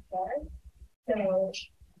activities and clubs. So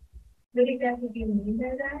what exactly do you mean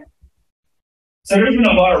by that? So there's been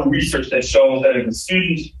a lot of research that shows that if a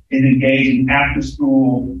student is engaged in after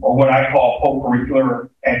school or what I call co-curricular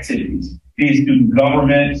activities, be it student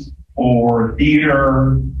government or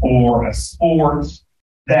theater or a sport,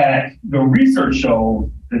 that the research shows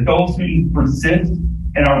that those students persist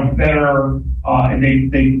and are better and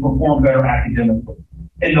they perform better academically.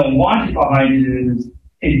 And the logic behind it is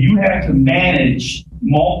if you have to manage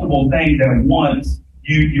multiple things at once,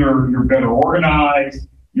 you're better organized,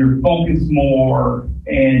 you're focused more,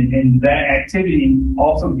 and that activity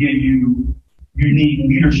also gives you unique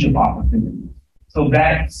leadership opportunities. So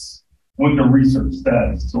that's what the research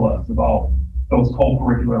says to us about those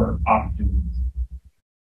co-curricular opportunities.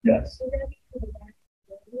 Yes.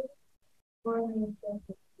 Because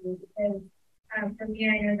for me,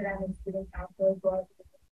 I know that I'm a student counselor as well as a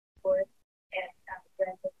sport and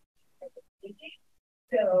teaching.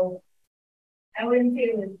 So I wouldn't say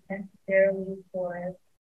it was necessarily for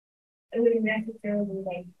it wouldn't necessarily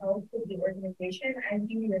like help with the organization. I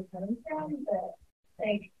see where you're coming from, but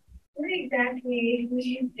like what exactly would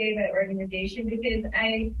you say by organization? Because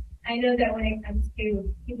I know that when it comes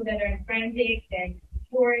to people that are in forensics and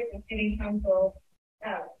boards and city council,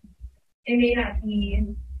 it may not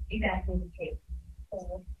be exactly the case.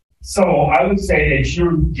 So I would say that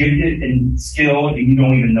you're gifted and skilled and you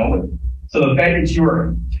don't even know it. So the fact that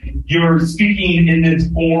you're speaking in this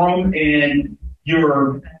forum and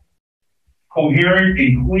you're coherent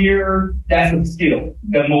and clear, that's a skill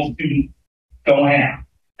that most students don't have.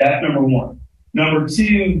 That's number one. Number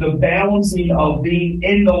two, the balancing of being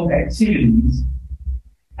in those activities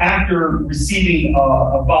after receiving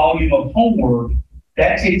a volume of homework,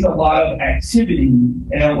 that takes a lot of activity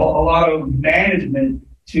and a lot of management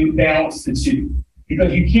to balance the two.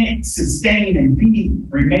 Because you can't sustain and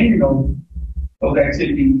remain in those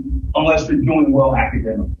activities unless you're doing well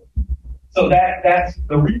academically. So that's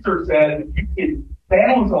the research says if you can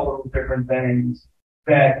balance all those different things,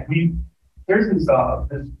 that there's this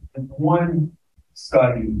one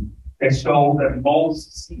study that shows that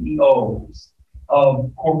most CEOs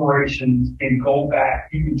of corporations can go back,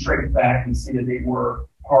 you can trace back and see that they were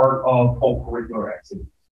part of co-curricular activities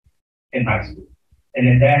in high school.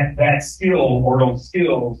 And then that skill or those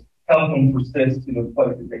skills help them persist to the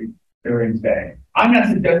place that they're in today. I'm not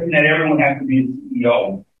suggesting that everyone has to be a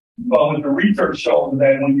CEO, but what the research shows is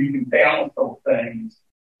that when you can balance those things,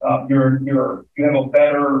 you have a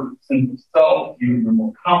better sense of self, you're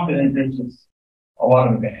more confident, there's just a lot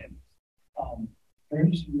of advantages.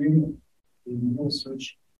 I'm just reading the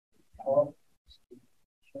research.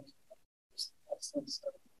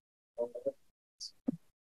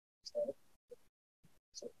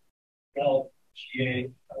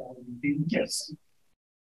 LGA, yes.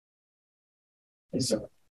 Yes, sir.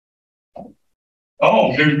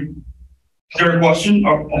 Oh, is there a question?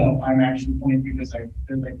 I'm actually pointing because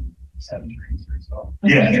there's like 7 trains or so.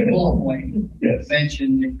 Yeah. Bullet point. Yes.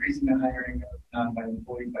 Mentioned increasing the hiring of non-white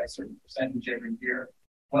employees by a certain percentage every year.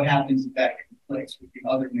 What happens if that conflicts with the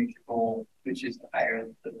other major goal, which is to hire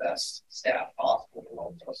the best staff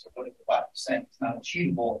possible? So what if the 5% is not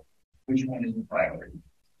achievable? Which one is the priority?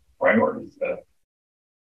 Priorities.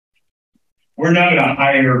 We're not going to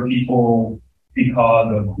hire people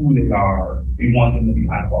because of who they are. We want them to be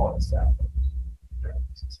high quality staff.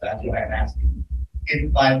 So that's why I'm asking.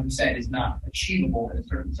 If 5% is not achievable in a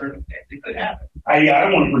certain circumstance, it could happen. I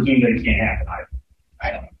don't want to presume that it can't happen either.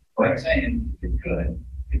 I don't know. But I'm saying it could.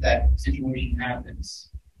 If that situation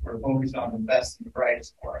happens, we're focused on the best and the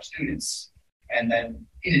brightest for our students. And then,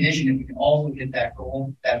 in addition, if we can also hit that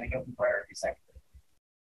goal, that becomes a priority sector.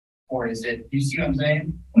 Or is it, do you see what I'm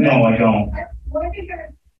saying? No, I don't. Well, I think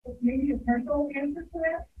that maybe a partial answer to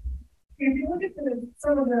that. If you look at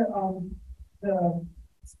some of the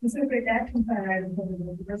specific action plan items of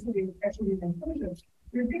the diversity, equity, and inclusion,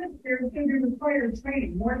 there's going to be required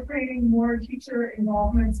training, more teacher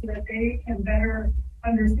involvement so that they can better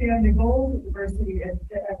understand the goals of diversity,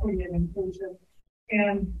 equity, and inclusion.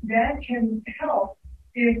 And that can help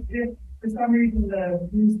if for some reason the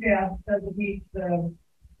new staff doesn't meet the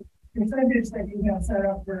percentage that you have set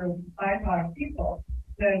up for BIPOC people,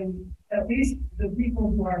 then at least the people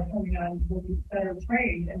who are coming on will be better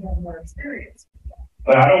trained and have more experience.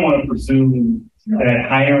 But I don't want to presume that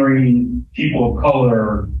hiring people of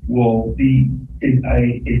color will be a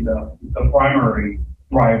primary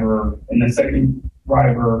driver, and the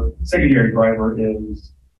secondary driver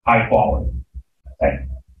is high quality.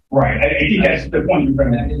 Right. I think that's the point you're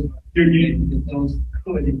trying to make. Those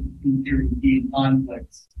could, in theory, be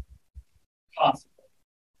conflicts possible.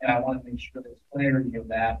 And I want to make sure there's clarity of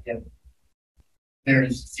that. If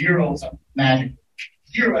there's zero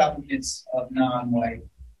applicants of non-white,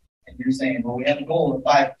 and you're saying, well, we have a goal of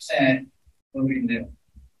 5%, what are we going to do?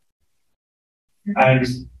 I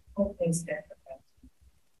understand.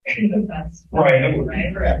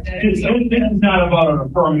 Right. Correct. This is not about an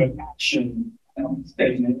affirmative action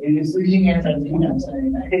statement. It is leading it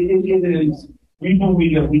is. We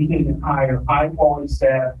believe that we can hire high quality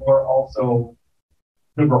staff who are also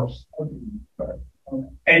diverse.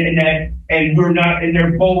 And we're not, and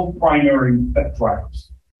they're both primary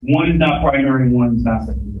drivers. One is not primary, one is not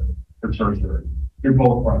secondary or tertiary. They're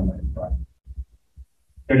both primary drivers.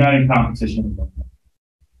 They're not in competition with one another.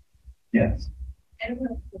 Yes. I don't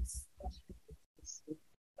know if this question is,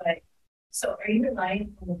 but so are you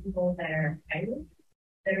relying on the people that are hired,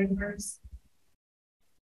 that are diverse,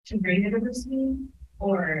 to bring the diversity,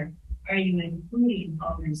 or are you including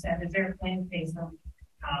all of your staff? Is there a plan based on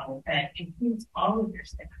how that includes all of your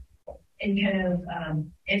staff and kind of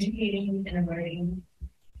educating and alerting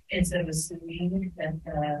instead of assuming that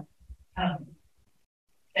the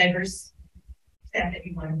diverse staff that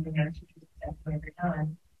you want to bring out, teachers, staff, whatever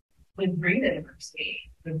done, would bring the diversity,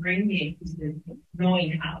 would bring the inclusive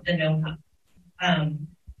knowing how, the know-how.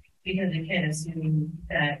 Because it can assume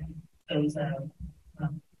that those a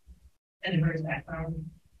diverse background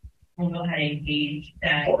will know how to engage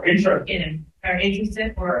that Or interested. Are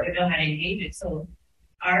interested or know how to engage it. So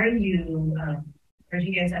are you or do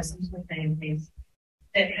you guys have some sort of thing in place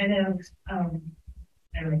that kind of I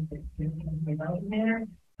don't know if it's about there,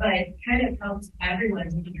 but kind of helps everyone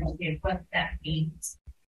to understand what that means,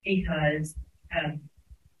 because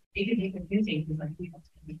it can be confusing because like people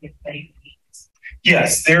can get played.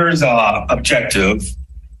 Yes, there's a objective.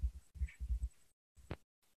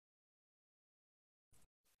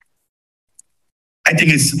 I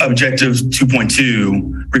think it's objective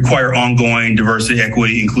 2.2, require ongoing diversity,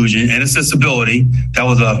 equity, inclusion, and accessibility. That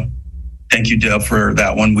was thank you, Deb, for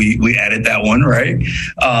that one. We added that one, right?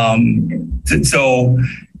 So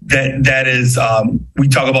that is, we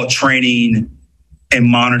talk about training and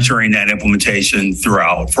monitoring that implementation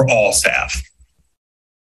throughout for all staff.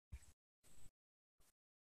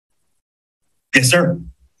 Yes, sir.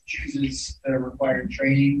 Chooses that are required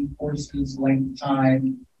training, courses, length of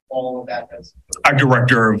time, all of that. That's our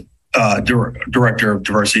director of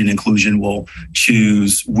diversity and inclusion will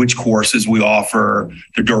choose which courses we offer,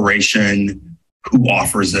 the duration, who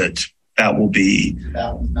offers it. That will be.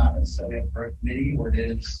 That was not necessarily up for a committee, or it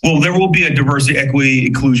is. Well, there will be a diversity, equity,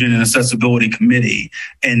 inclusion, and accessibility committee,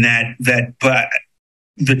 and but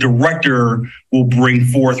the director will bring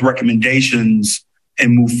forth recommendations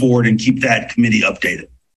and move forward and keep that committee updated.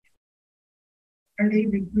 Are they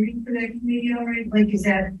recruiting for that committee already? Like, is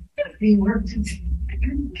that being worked?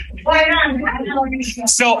 Why not?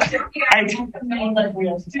 So I think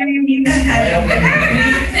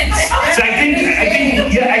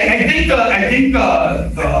the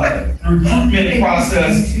recruitment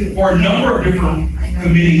process for a number of different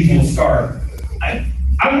committees will start.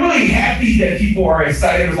 I'm really happy that people are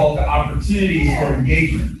excited about the opportunities for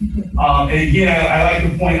engagement. And again, I like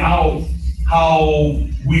to point out how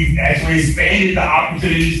we've actually expanded the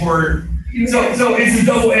opportunities for. So it's a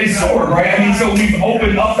double-edged sword, right? I mean, so we've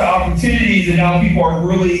opened up the opportunities, and now people are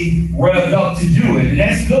really revved up to do it, and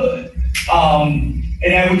that's good.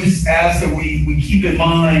 And I would just ask that we keep in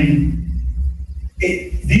mind,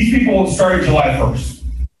 these people started July 1st.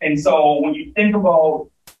 And so when you think about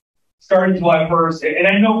starting July 1st, and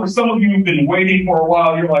I know for some of you who've been waiting for a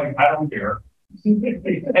while, you're like, I don't care.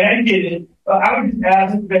 And I get it. I would just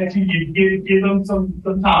ask that you give them some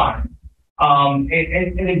time. And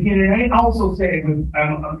again, and I also say,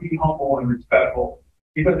 I'm being humble and respectful,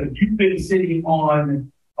 because if you've been sitting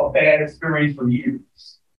on a bad experience for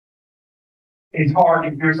years, it's hard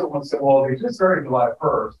to hear someone say, well, they just started July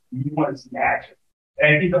 1st. You want to see action.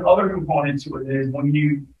 And I think the other component to it is when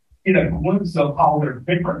you get a glimpse of how they're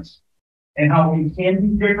different and how we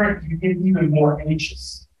can be different, you get even more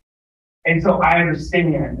anxious. And so I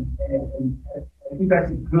understand, and I think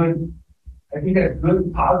that's good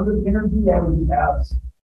positive energy that we have.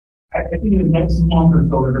 I think in the next month or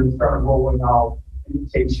so, they're going to start rolling out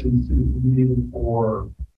invitations to the community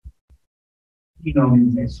for,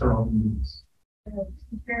 these external meetings. So,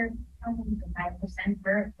 for 5%,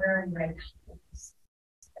 we're right now.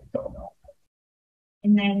 I don't know.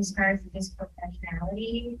 And then as far as the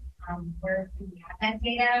disproportionality, where do we have that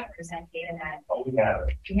data, or is that data that? Oh, we have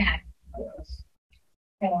it. We have. Yes.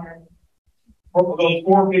 For those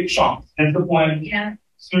four big chunks, discipline,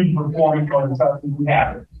 student performance, or assessment, we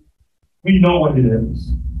have it. We know what it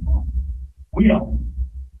is. We know.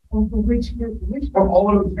 Well, for which for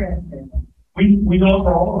all of the we know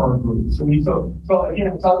for all of our groups. So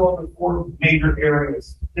again, talk about the four major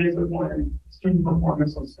areas: discipline, student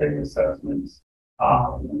performance on state assessments.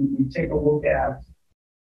 We take a look at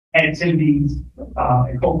activities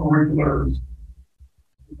and co-curriculars.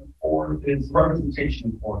 Fourth is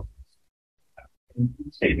representation courses. And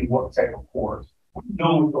stating what type of course. We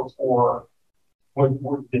know what those four, what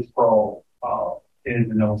this pro is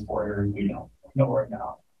in those four areas. We know right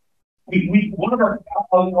now. One of our,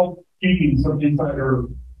 I'll give you some insider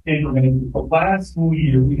information. So last school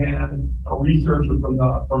year, we had a researcher from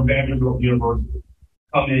Vanderbilt University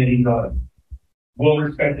come in. He's a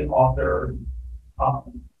well-respected author.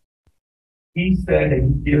 He said that he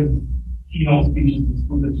gives keynote speeches to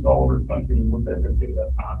students all over the country with that data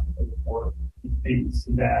before he states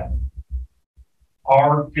that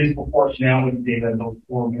our disproportionality data in those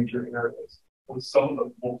four major areas was some of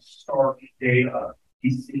the most stark data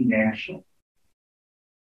he's seen nationally.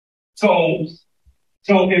 So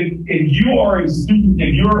if you are a student,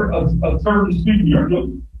 if you're a certain student, you're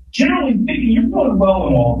generally speaking, you're doing well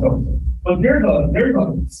in all those. But there's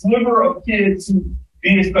a sliver of kids who,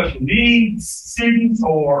 be it special needs students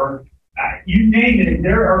or you name it,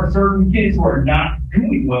 there are certain kids who are not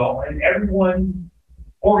doing well, and everyone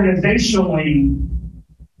organizationally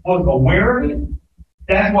was aware of it.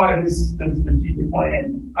 That's why this strategic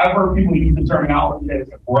plan. I've heard people use the terminology that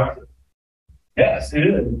it's aggressive. Yes, it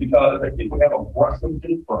is, because I think we have aggressive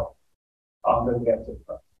kids problem that we have to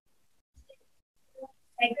address.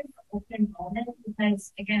 I think open enrollment,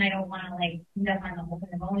 because again, I don't want to like step on the open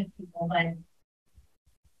enrollment people, but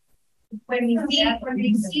when we see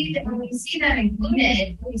them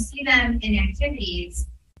included, we see them in activities.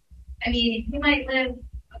 I mean, you might live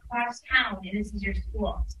across town and this is your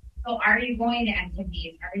school. So are you going to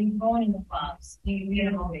activities? Are you going to the clubs?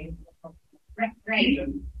 You know, right?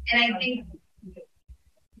 And I think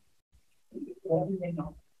I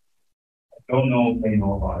don't know if they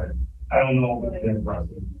know about it. I don't know if it's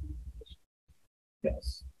aggressive.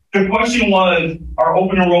 Yes. The question was, our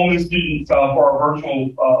open enrollment students, for our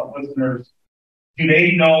virtual listeners, do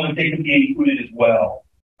they know that they can be included as well?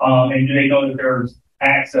 And do they know that there's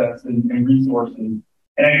access and resources? And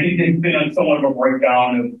I think there's been somewhat of a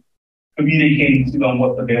breakdown of communicating to them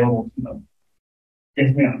what's available to them.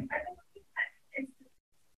 Yes, ma'am.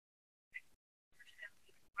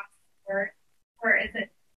 Or is it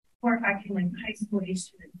more affecting like high school age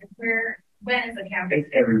students? When is the campus? It's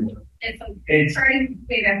everywhere. It's starting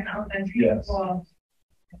way back in elementary school.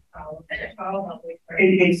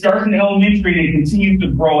 It starts in elementary and continues to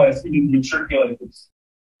grow as students matriculate.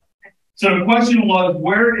 So the question was,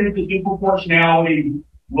 where is the disproportionality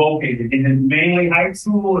located? Is it mainly high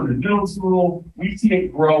school? Is it middle school? We see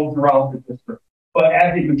it grow throughout the district. But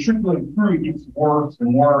as they matriculate through, it gets worse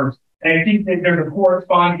and worse. And I think that there's a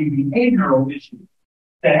corresponding behavioral issue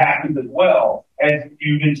that happens as well, as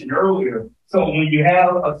you mentioned earlier. So when you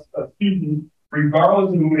have a student,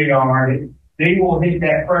 regardless of who they are, they will hit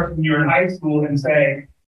that freshman year in high school and say,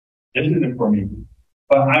 this isn't for me,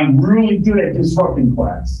 but I'm really good at disrupting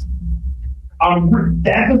class.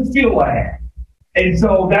 That's a skill I have. And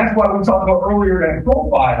so that's why we talked about earlier that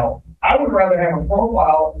profile. I would rather have a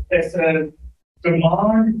profile that says,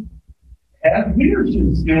 Damon has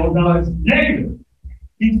leadership skills. Now it's negative.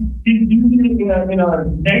 He's using it in a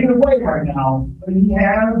negative way right now, but he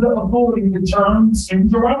has the ability to turn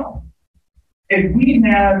students around. If we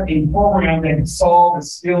have a program that can solve the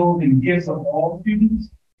skills and gifts of all students,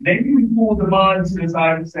 maybe we pull Damon to the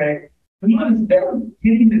side and say, Damon, instead of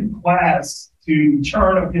getting the class to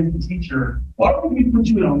turn up his teacher, why don't we put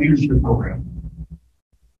you in a leadership program?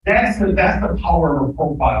 That's the power of a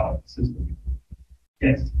profile system.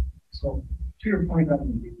 Yes. So to your point about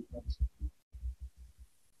the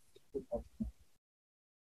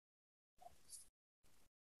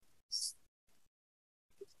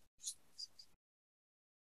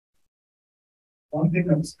one thing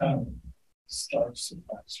that's kind of starts in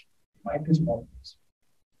class, Mike is one of those.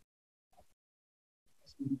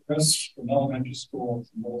 Progress from elementary school to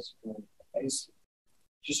middle school to high school,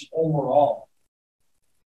 just overall,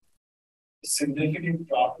 a significant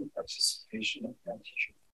drop in participation of parent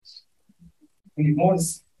teachers. When you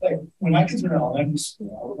notice, like when my kids were in elementary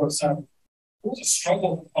school, I would go to Sunday. It was a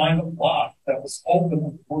struggle to find a block that was open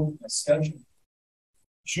and work in my schedule.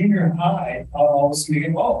 Junior high, I was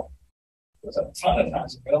thinking, oh, there's a ton of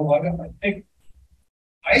times available. I got my pick.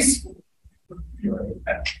 High school,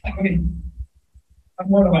 I mean, I'm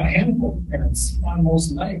one of a handful of parents on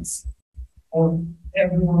most nights, or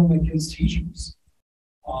every one of my kids' teachers.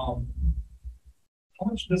 How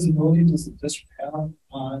much visibility does the district have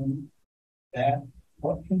on that?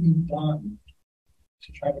 What can be done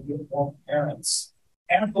to try to get more parents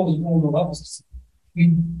at those older levels? I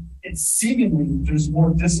mean, it's seemingly there's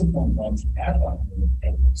more discipline ones at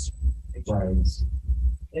levels. Right.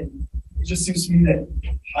 It just seems to me that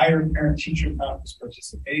higher parent-teacher conference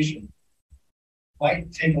participation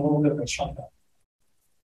might take a little bit of a chunk out.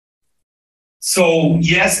 So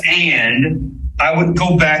yes, and I would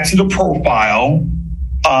go back to the profile.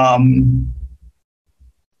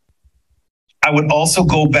 I would also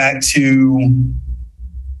go back to,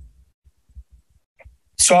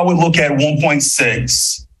 so I would look at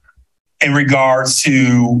 1.6 in regards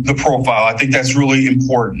to the profile. I think that's really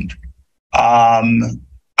important.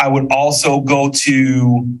 I would also go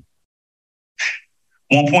to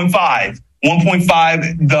 1.5.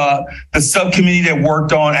 1.5, the subcommittee that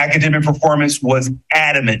worked on academic performance was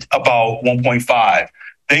adamant about 1.5.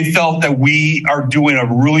 They felt that we are doing a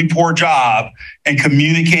really poor job in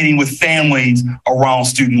communicating with families around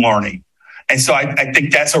student learning. And so I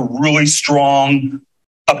think that's a really strong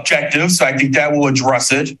objective. So I think that will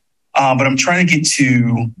address it. But I'm trying to get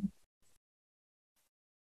to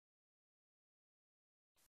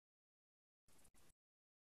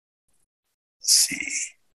see.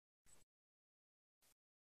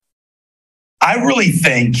 I really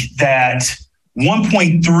think that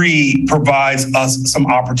 1.3 provides us some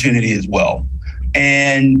opportunity as well.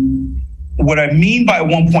 And what I mean by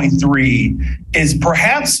 1.3 is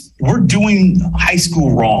perhaps we're doing high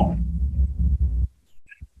school wrong.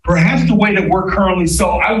 Perhaps the way that we're currently,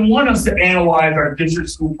 so I want us to analyze our district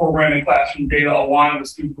school program and classroom data aligned with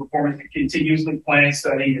student performance and continuously plan,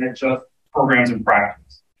 study, and adjust programs and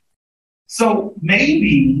practice. So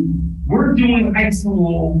maybe we're doing high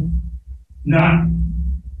school not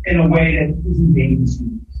in a way that isn't dangerous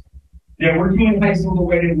students. Yeah, we're doing high school the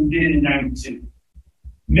way that we did in 92.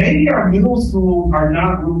 Maybe our middle schools are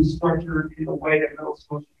not really structured in the way that middle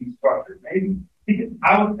schools should be structured. Maybe, because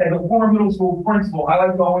as a former middle school principal, I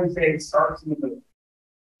like to always say it starts in the middle.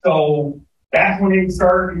 So that's when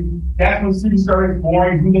that's when students start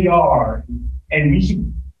exploring who they are. And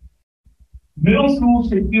middle school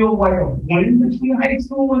should feel like a blend between high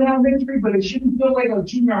school and elementary, but it shouldn't feel like a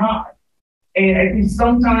junior high. And I think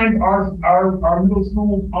sometimes our middle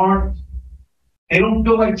schools they don't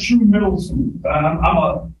feel like true middle schools. I'm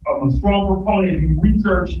a strong proponent. If you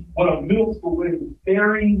research what a middle school is, it's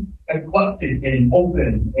very eclectic and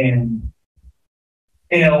open and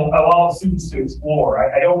allows students to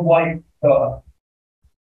explore. I don't like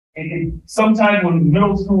sometimes when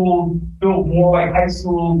middle schools feel more like high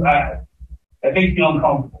schools, that makes me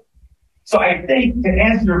uncomfortable. So I think to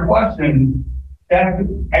answer your question, I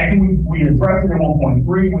think we addressed it at 1.3,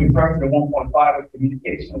 we addressed it at 1.5 with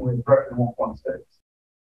communication, we addressed it at 1.6.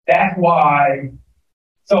 That's why,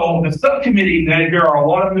 so the subcommittee, there are a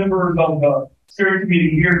lot of members of the steering committee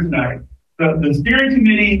here tonight. The steering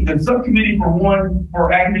committee, the subcommittee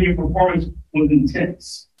for academic performance was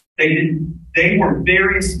intense. They were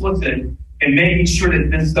very explicit in making sure that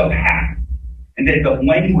this stuff happened and that the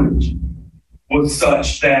language was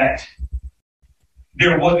such that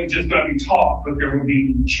there wasn't just going to be talk, but there would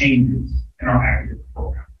be changes in our academic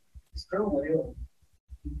program. Is there a way of,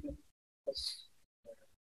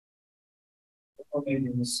 or maybe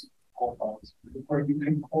in this profiles, where you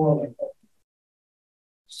can correlate that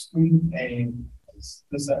student aim is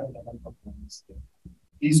this academic performance?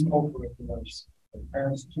 These co-curriculars, the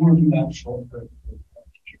parents do not show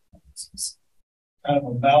teacher practices. Kind of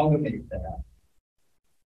amalgamate that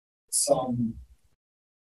some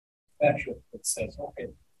metric that says, okay,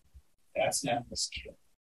 that's not this kid.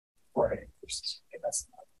 Right. Versus, okay, that's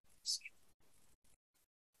not this kid.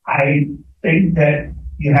 I think that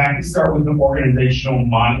you have to start with the organizational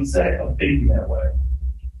mindset of thinking that way.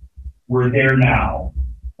 We're there now.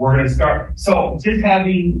 We're going to start. So just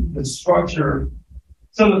having the structure.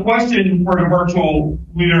 So the question for the virtual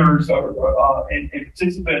leaders and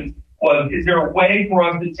participants was, is there a way for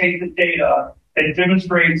us to take the data that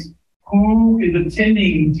demonstrates who is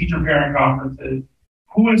attending teacher-parent conferences,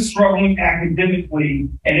 who is struggling academically,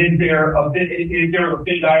 and is there a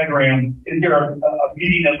Venn diagram? Is there a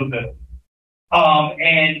meeting of the middle?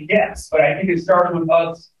 And yes, but I think it starts with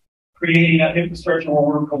us creating an infrastructure where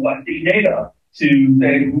we're collecting data to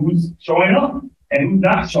say who's showing up and who's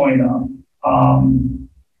not showing up.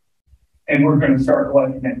 And we're going to start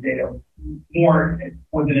collecting that data more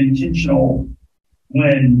with an intentional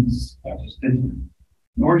lens.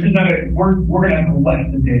 We're just not we're going to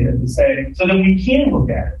collect the data to say, so then we can look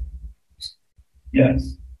at it.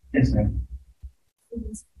 Yes. Yes, ma'am.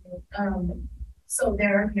 So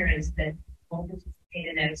there are parents that won't participate,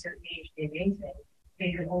 and at a certain age they may say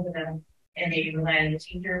they're old enough and they rely on the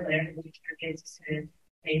teacher, whatever the teacher gives the student,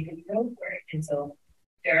 they can go for it. And so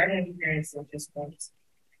there are going to be parents that just won't.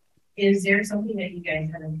 Is there something that you guys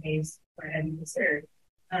have in place or have you considered?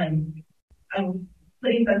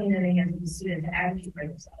 Putting something in the hands of the student to advocate for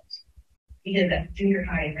themselves. Because at junior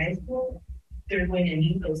high and high school, they're going to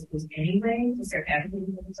need those schools anyway to start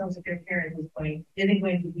advocating for themselves if their parent isn't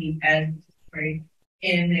going to be as participatory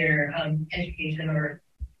in their education or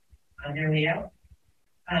on their way out.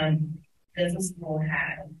 Does the school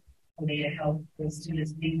have a way to help the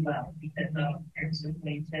students do well? Because the parents are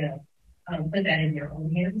going to put that in their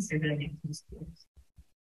own hands, they're going to make the schools.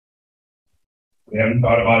 We haven't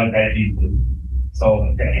thought about it that deeply.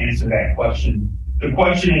 So to answer that question, the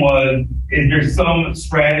question was, is there some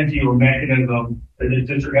strategy or mechanism that the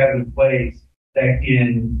district has in place that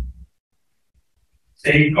can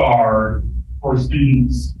safeguard for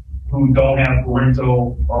students who don't have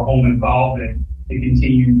parental or home involvement to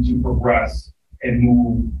continue to progress and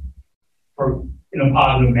move in a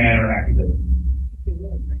positive manner academically?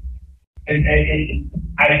 And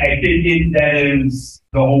I think that is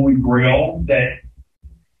the holy grail, that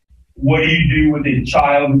what do you do with a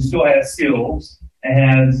child who still has skills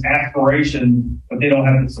and has aspirations, but they don't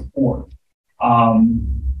have the support? I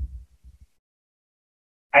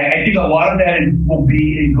think a lot of that will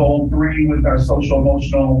be in goal 3 with our social,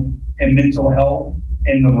 emotional, and mental health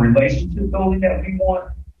and the relationship building that we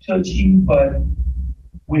want to achieve, but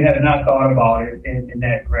we have not thought about it in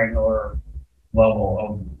that granular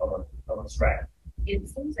level of a strategy. It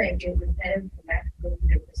seems like it would kind of come back to the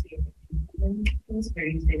diversity of the things where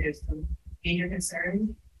you say there's some major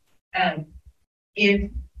concerns.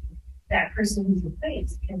 If that person who's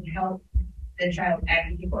replaced can help the child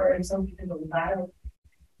advocate for it, so because a lot of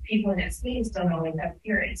people in that space don't always have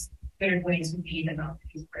parents, there are ways to be the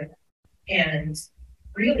mouthpiece for them. And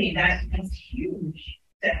really, that's huge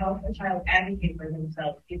to help a child advocate for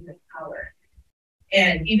themselves, give them power.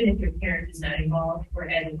 And even if your parent is not involved or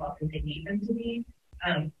as involved as they need them to be,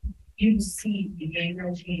 you see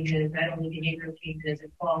behavioral changes, not only behavioral changes,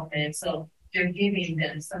 involvement. So you're giving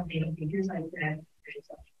them something. Okay, here's how you can advocate for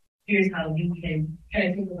yourself. Here's how you can kind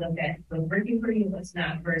of take a look at what's working for you, what's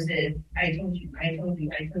not, versus I told you.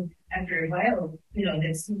 After a while,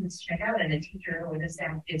 the students check out and the teacher or the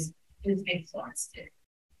staff is exhausted.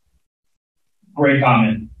 Great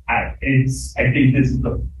comment. I think this is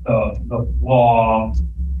the flaw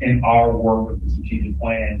in our work with the strategic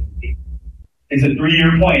plan. It's a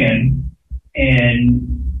 3-year plan, and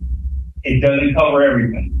it doesn't cover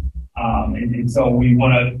everything. And so we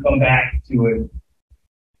want to come back to it.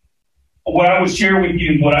 What I would share with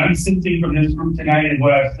you, what I'm sensing from this group tonight, and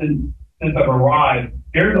what I've seen since I've arrived,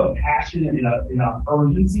 there's a passion and an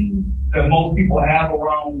urgency that most people have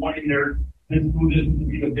around wanting this school district to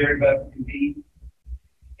be the very best it can be.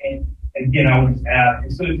 And again, I would just ask,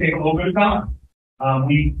 it's going to take a little bit of time.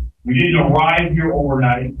 We didn't arrive here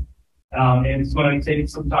overnight, and it's going to take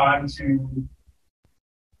some time to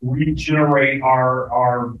regenerate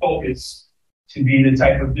our focus to be the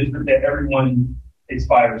type of district that everyone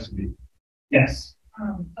aspires to be. Yes.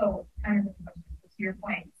 So kind of to your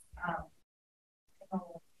point,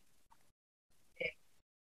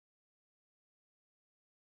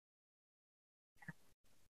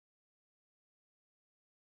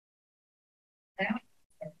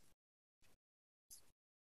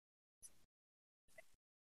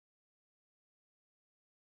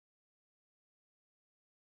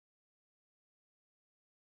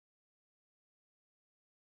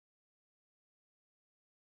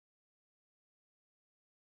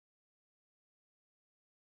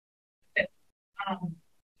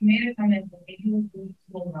 you made a comment that maybe you would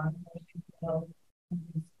school run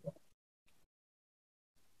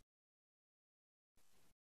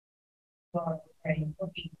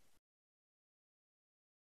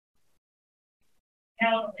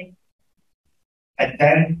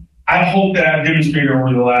I hope that I've demonstrated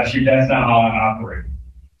over the last year that's not how I operate.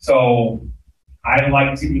 So I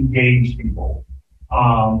like to engage people.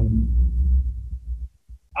 I'm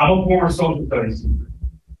a former social studies teacher.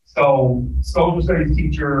 So social studies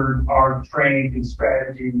teachers are trained in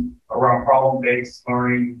strategy around problem-based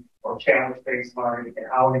learning or challenge-based learning, and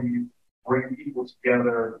how do you bring people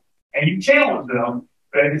together and you challenge them,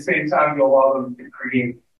 but at the same time you allow them to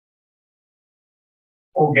create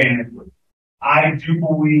organically. I do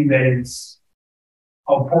believe that it's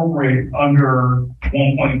appropriate under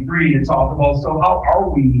 1.3 to talk about, so how are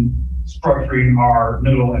we structuring our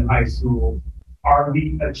middle and high school? Are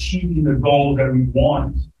we achieving the goals that we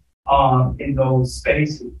want in those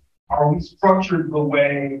spaces? Are we structured the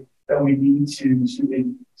way that we need to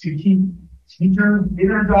keep teachers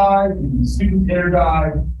energized and students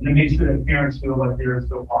energized, and to make sure that parents feel like they're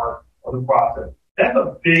still part of the process?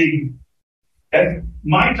 That's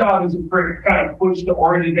my job, is to kind of push the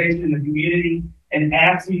organization, the community, and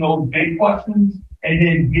asking those big questions, and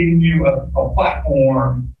then giving you a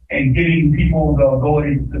platform and giving people the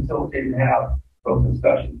ability to facilitate and have those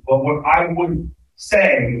discussions. But what I would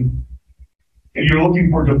say, if you're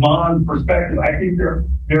looking for demand perspective, I think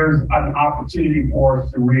there's an opportunity for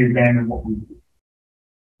us to re-examine what we do.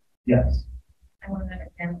 Yes. I want to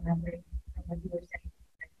understand what you were saying.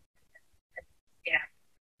 Yeah.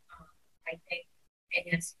 I think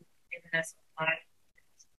it's given us a lot of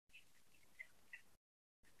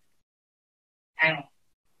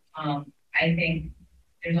I think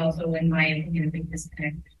there's also, in my opinion, a big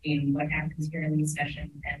disconnect between what happens here in these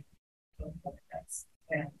sessions and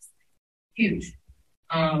that's huge.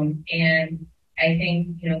 And I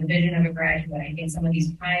think, the vision of a graduate, I think some of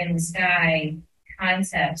these pie in the sky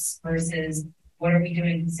concepts versus what are we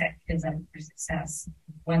doing to set kids up for success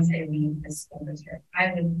once they leave the school district.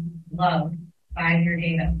 I would love 5-year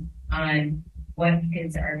data on what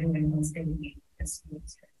kids are doing once they leave the school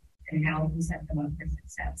district and how we set them up for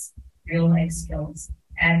success, real life skills,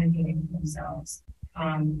 advocating for themselves,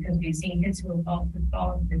 because we've seen kids who have fallen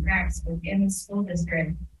through the cracks within the school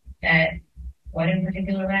district. That one in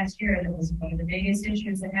particular last year, that was one of the biggest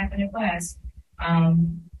issues that happened at West.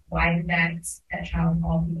 Why did that child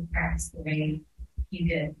fall through the cracks the way he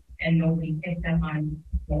did, and nobody picked up on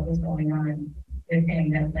what was going on with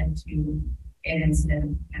him that led to an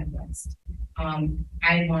incident at West?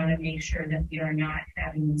 I want to make sure that we are not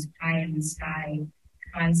having these pie in the sky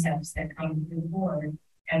concepts that come through the board,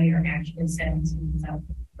 and we are actually setting students up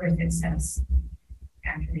for success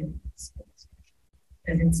after the schools.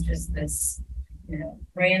 Because it's just this,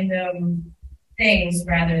 random things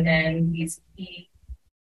rather than these key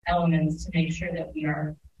elements to make sure that we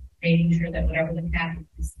are making sure that whatever the path of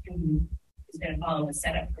the student is going to follow is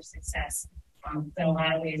set up for success. In a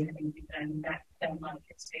lot of ways, I think we've done a lot of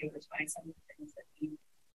kids' favors by some of the things that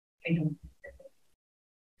we don't.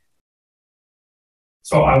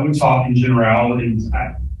 So I would talk in generalities.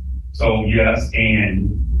 So yes,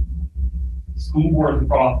 and school boards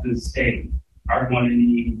across the state are going to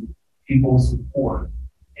need people's support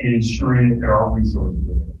in ensuring that there are resources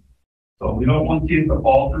available. So we don't want kids to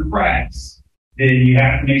fall through cracks. Then you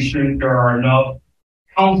have to make sure that there are enough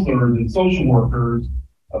counselors and social workers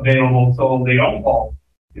available so they don't fall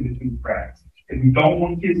into the cracks. If we don't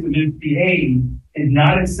want kids to misbehave, it's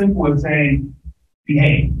not as simple as saying,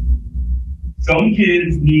 behave. Some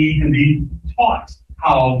kids need to be taught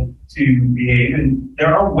how to behave, and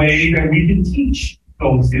there are ways that we can teach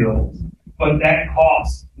those skills, but that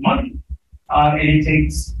costs money. And it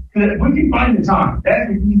takes, we can find the time. That's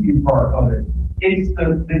the easy part of it. It's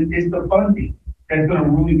the funding that's going to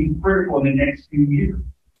really be critical in the next few years.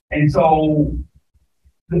 And so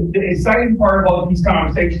the exciting part about these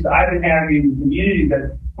conversations I've been having in the community is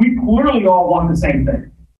that we clearly all want the same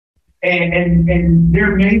thing. And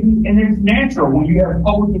there may be, and it's natural when you have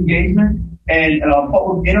public engagement and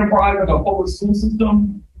public enterprise like a public school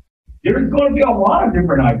system, there's going to be a lot of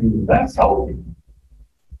different ideas. That's healthy.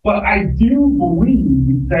 But I do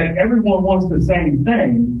believe that everyone wants the same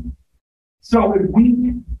thing. So if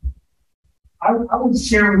I would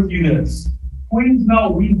share with you this. Please know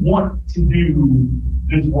we want to do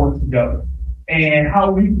this work together, and how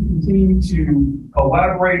we can continue to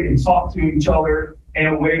collaborate and talk to each other in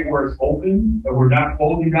a way where it's open, that we're not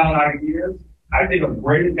closing down ideas. I think a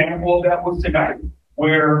great example of that was tonight,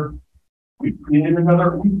 where we've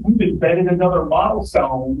embedded another model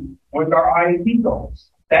zone with our IEP goals.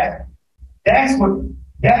 That's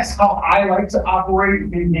how I like to operate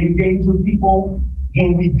and engage with people.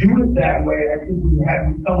 When we do it that way, I think we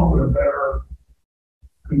come up with a better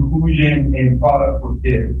conclusion and product for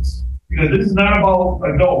kids. Because this is not about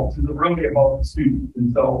adults, it's really about the students.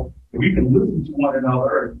 And so if we can listen to one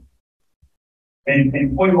another and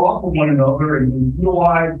play off of one another and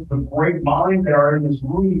utilize the great minds that are in this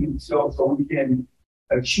room so we can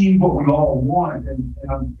achieve what we all want. And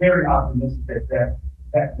I'm very optimistic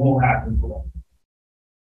that will happen for us.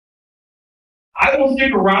 I will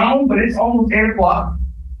stick around, but it's almost 8 o'clock.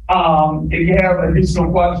 If you have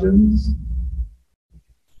additional questions,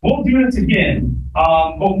 we'll do this again.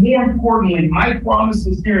 But more importantly, I promised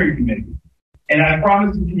the steering committee and I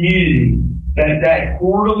promised the community that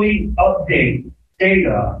quarterly update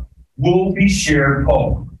data will be shared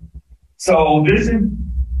public. So this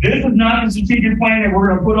is not the strategic plan that we're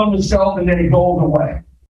going to put on the shelf and then it goes away.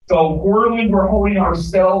 So quarterly, we're holding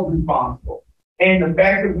ourselves responsible. And the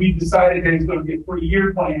fact that we've decided that it's going to be a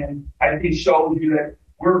 3-year plan, I think shows you that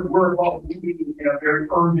we're about moving in a very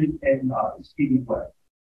urgent and speedy way.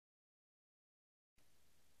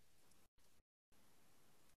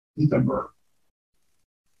 December.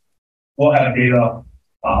 We'll have data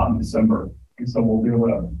in December. And so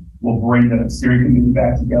we'll bring the steering committee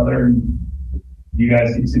back together and you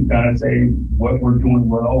guys can sit down and say what we're doing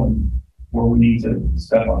well and where we need to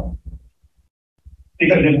step up.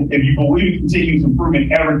 Because if you believe in continuous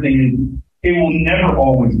improvement, everything it will never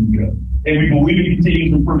always be good. If we believe in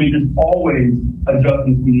continuous improvement, there's always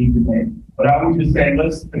adjustments we need to make. But I would just say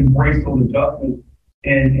let's embrace those adjustments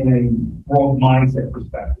in a growth mindset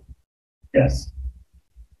perspective. Yes.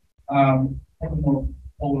 One of the more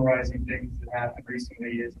polarizing things that happened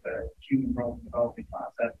recently is the human growth and development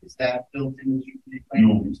concept. Is that built into the strategic plan?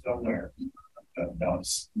 No. You're still there? No,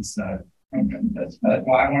 it's not. Okay. That's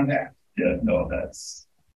why I wanted to ask. Yeah, no, that's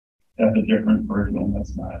a different version.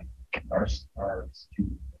 That's not our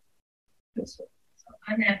student. Yes, sir.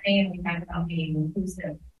 On that vein, we talked about being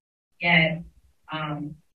inclusive, yet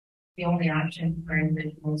the only option for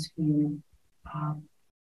individuals who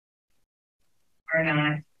are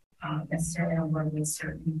not necessarily on board with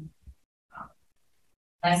certain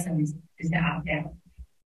lessons is to opt out.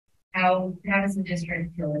 How does the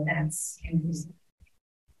district feel that that's inclusive?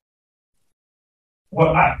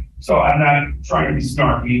 So I'm not trying to be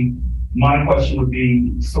snarky. My question would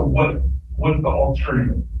be, so what's the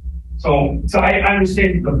alternative? So I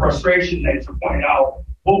understand the frustration that you're pointing out.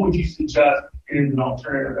 What would you suggest is an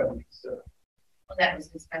alternative that we consider? Well, that was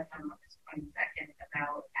discussed on August 22nd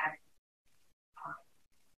about having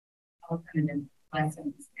alternative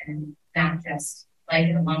lessons and not just like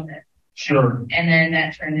a lump it. Sure. And then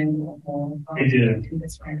that turned into a whole. It did. Do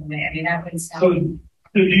this right away. I mean, that would sound. So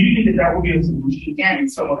do you think that would be a solution to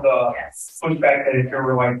some of the yes. pushback that if there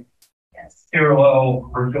were like yes.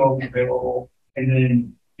 parallel curriculum available, and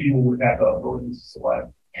then people would have the ability to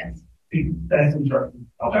select? Yes. That's interesting.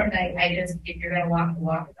 Okay. I just, if you're going to walk the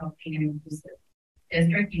walk without being an inclusive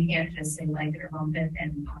district, you can't just say like it or lump it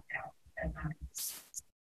and opt out. That's not.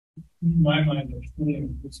 In my mind, there's really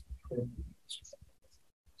inclusive.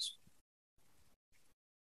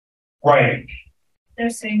 Right. They're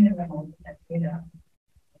saying they're going to data.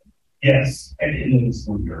 Yes, at the end of the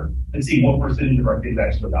school year, and see what percentage of our kids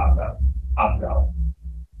actually opt out.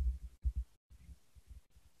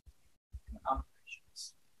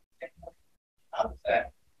 How does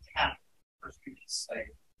that happen for students?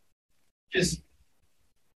 Like, just,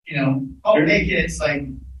 make it, it's like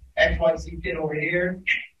XYZ kid over here.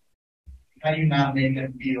 How do you not make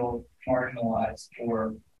them feel marginalized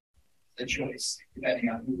for the choice, depending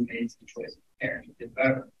on who makes the choice of the parent to get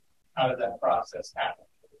better? How does that process happen?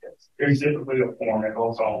 There's typically a form that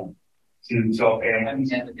goes on to and at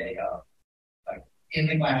the end of the day, like in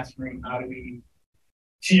the classroom, how do we?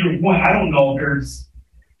 To your point, I don't know.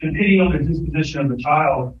 Depending on the disposition of the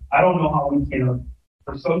child, I don't know how we can.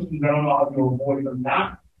 For some students, I don't know how to avoid them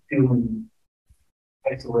not feeling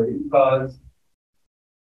isolated because,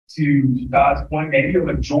 to God's point, maybe a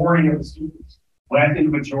majority of the students. When I think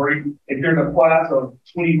of majority, if there's a class of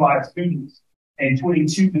 25 students and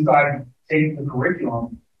 22 decide to take the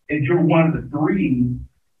curriculum, if you're one of the 3,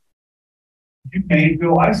 you may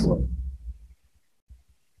feel isolated.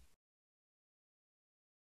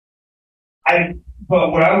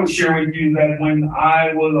 But what I would share with you is that when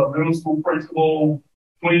I was a middle school principal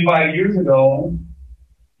 25 years ago,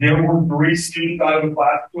 there were 3 students out of the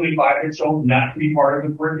class of 25 that chose not to be part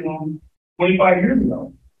of the curriculum 25 years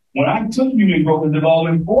ago. When I took human growth and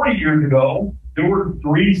development 40 years ago, there were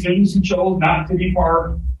 3 students who chose not to be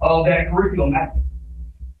part of that curriculum.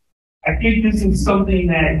 I think this is something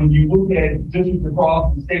that when you look at districts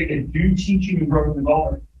across the state that do teach human growth and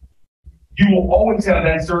development, you will always have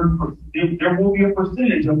that there will be a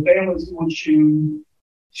percentage of families who will choose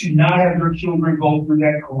to not have their children go through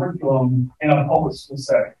that curriculum in a public school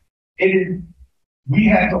setting. We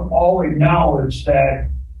have to all acknowledge that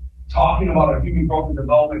talking about a human growth and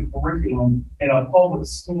development curriculum in a public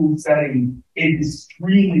school setting is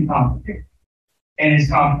extremely complicated. And it's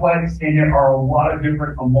complex, and there are a lot of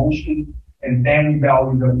different emotions and family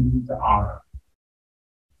values that we need to honor.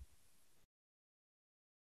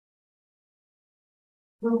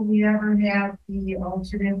 Will we ever have the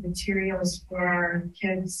alternate materials for our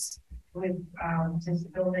kids with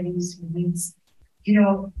disabilities and needs?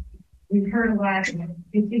 We've heard a lot.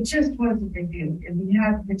 It just wasn't reviewed, and we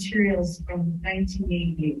have materials from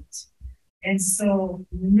 1988, and so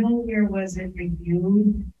nowhere was it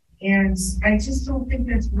reviewed. And I just don't think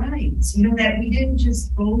that's right. That we didn't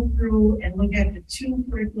just go through and look at the 2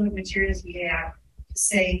 curriculum materials we have to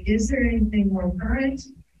say, is there anything more current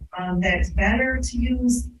that's better to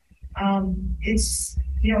use? It's,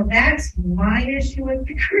 that's my issue with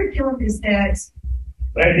the curriculum is that.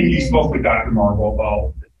 But I think you spoke with Dr. Marvel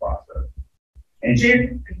about this process. And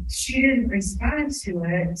she didn't respond to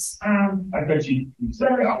it. I thought you said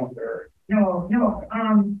that with her. No.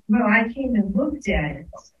 Well, I came and looked at it,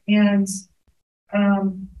 and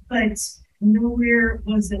but nowhere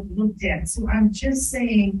was it looked at. So I'm just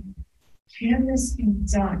saying, can this be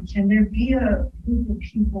done? Can there be a group of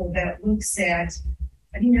people that looks at?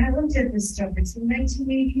 I mean, I looked at this stuff. It's in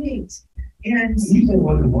 1988, and you said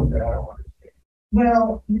what it looked at. I don't understand.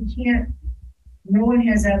 Well, you can't. No one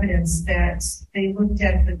has evidence that they looked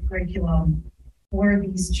at the curriculum for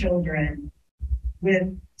these children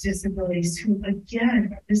with disabilities who,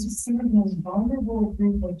 again, this is some of the most vulnerable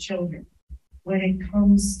group of children when it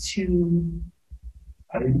comes to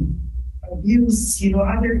abuse,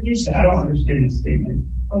 other issues. I don't understand the statement.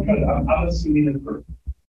 Okay. I'm assuming that for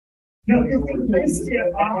no, it's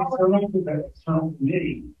the external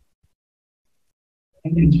committee.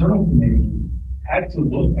 And the internal committee had to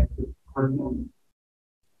look at the curriculum.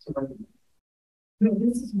 No,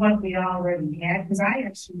 this is what we already had, because I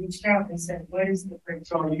actually reached out and said, what is the curriculum?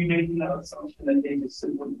 So are you making that assumption that they just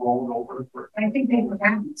simply rolled over? I think they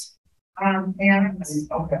forgot. And,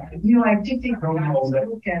 Okay. you know, I did think, I don't know that.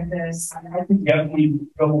 look at this. I think definitely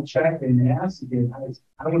double check and ask again.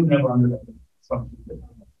 I would never under that something that I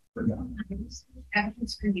forgot.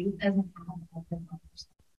 Advocates for Youth doesn't have open hours.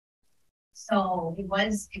 So it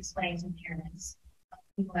was explained to parents,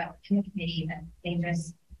 people that were in the committee, that they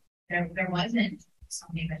just, there wasn't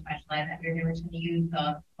something for special ed, that they were to use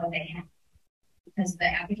what they had. Because the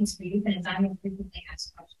Advocates for Youth, and it's on the frequently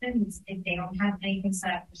asked questions, if they don't have anything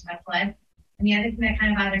set up for special ed. And the other thing that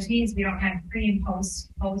kind of bothers me is we don't have pre and post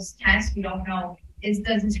tests. We don't know, does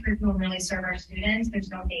this curriculum really serve our students? There's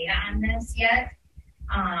no data on this yet.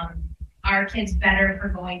 Are kids better for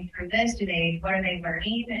going through this? What are they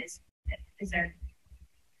learning? Is their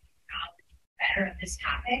knowledge better of this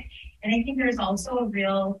topic? And I think there's also a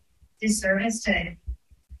real disservice to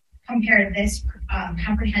compare this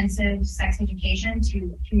comprehensive sex education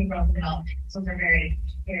to human growth and development. Those are very,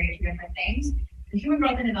 very two different things. The human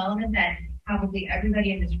growth and development that probably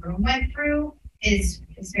everybody in this room went through is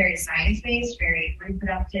very science-based, very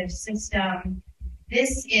reproductive system.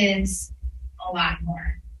 This is a lot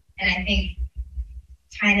more. And I think,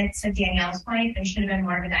 kind of to Danielle's point, there should have been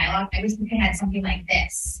more of a dialogue. I wish we could have had something like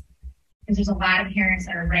this, because there's a lot of parents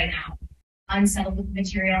that are right now unsettled with the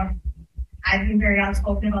material. I've been very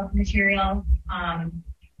outspoken about the material. I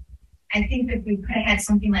think if we could have had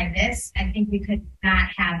something like this, I think we could not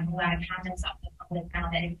have a lot of comments out in the public now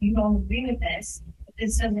that if you don't agree with this, if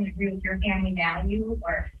this doesn't agree with your family value,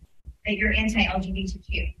 or that you're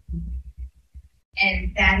anti-LGBTQ.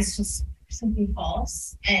 And that is just simply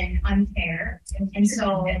false and unfair. And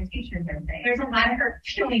so teachers are saying there's a lot of hurt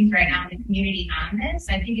feelings right now in the community on this.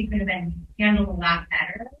 I think it could have been handled a lot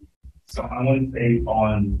better. So I want to say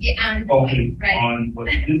on what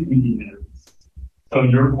this meeting is. So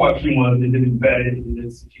your question was, is it embedded in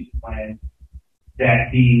this strategic plan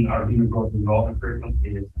that being our human growth and development curriculum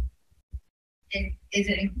is? Is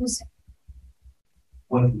it inclusive?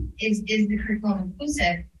 What is the curriculum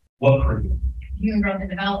inclusive? What curriculum? Human growth and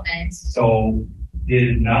development. So it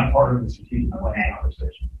is not part of the strategic plan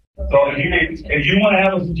conversation. So if you want to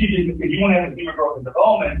have a human growth and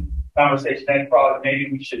development conversation, then probably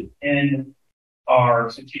maybe we should end our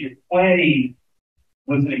strategic planning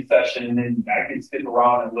listening session, and then I can stick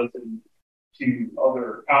around and listen to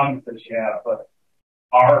other comments that you have. But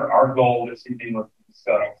our goal this evening was to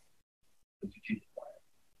discuss the strategic plan.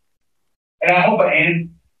 And I hope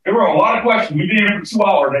there were a lot of questions. We've been here for 2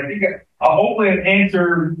 hours. I think I hopefully have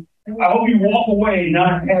answered. I hope you walk away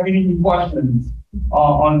not having any questions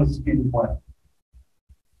on the strategic plan.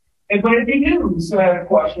 But if you do still have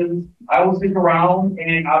questions, I will stick around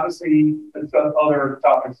and obviously discuss other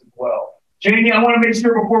topics as well. Jamie, I want to make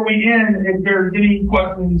sure before we end if there's any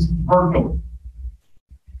questions virtually.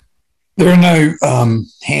 There are no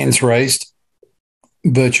hands raised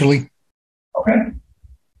virtually. Okay.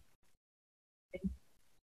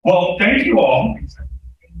 Well, thank you all.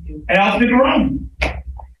 And I'll stick around.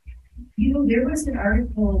 You know, there was an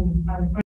article on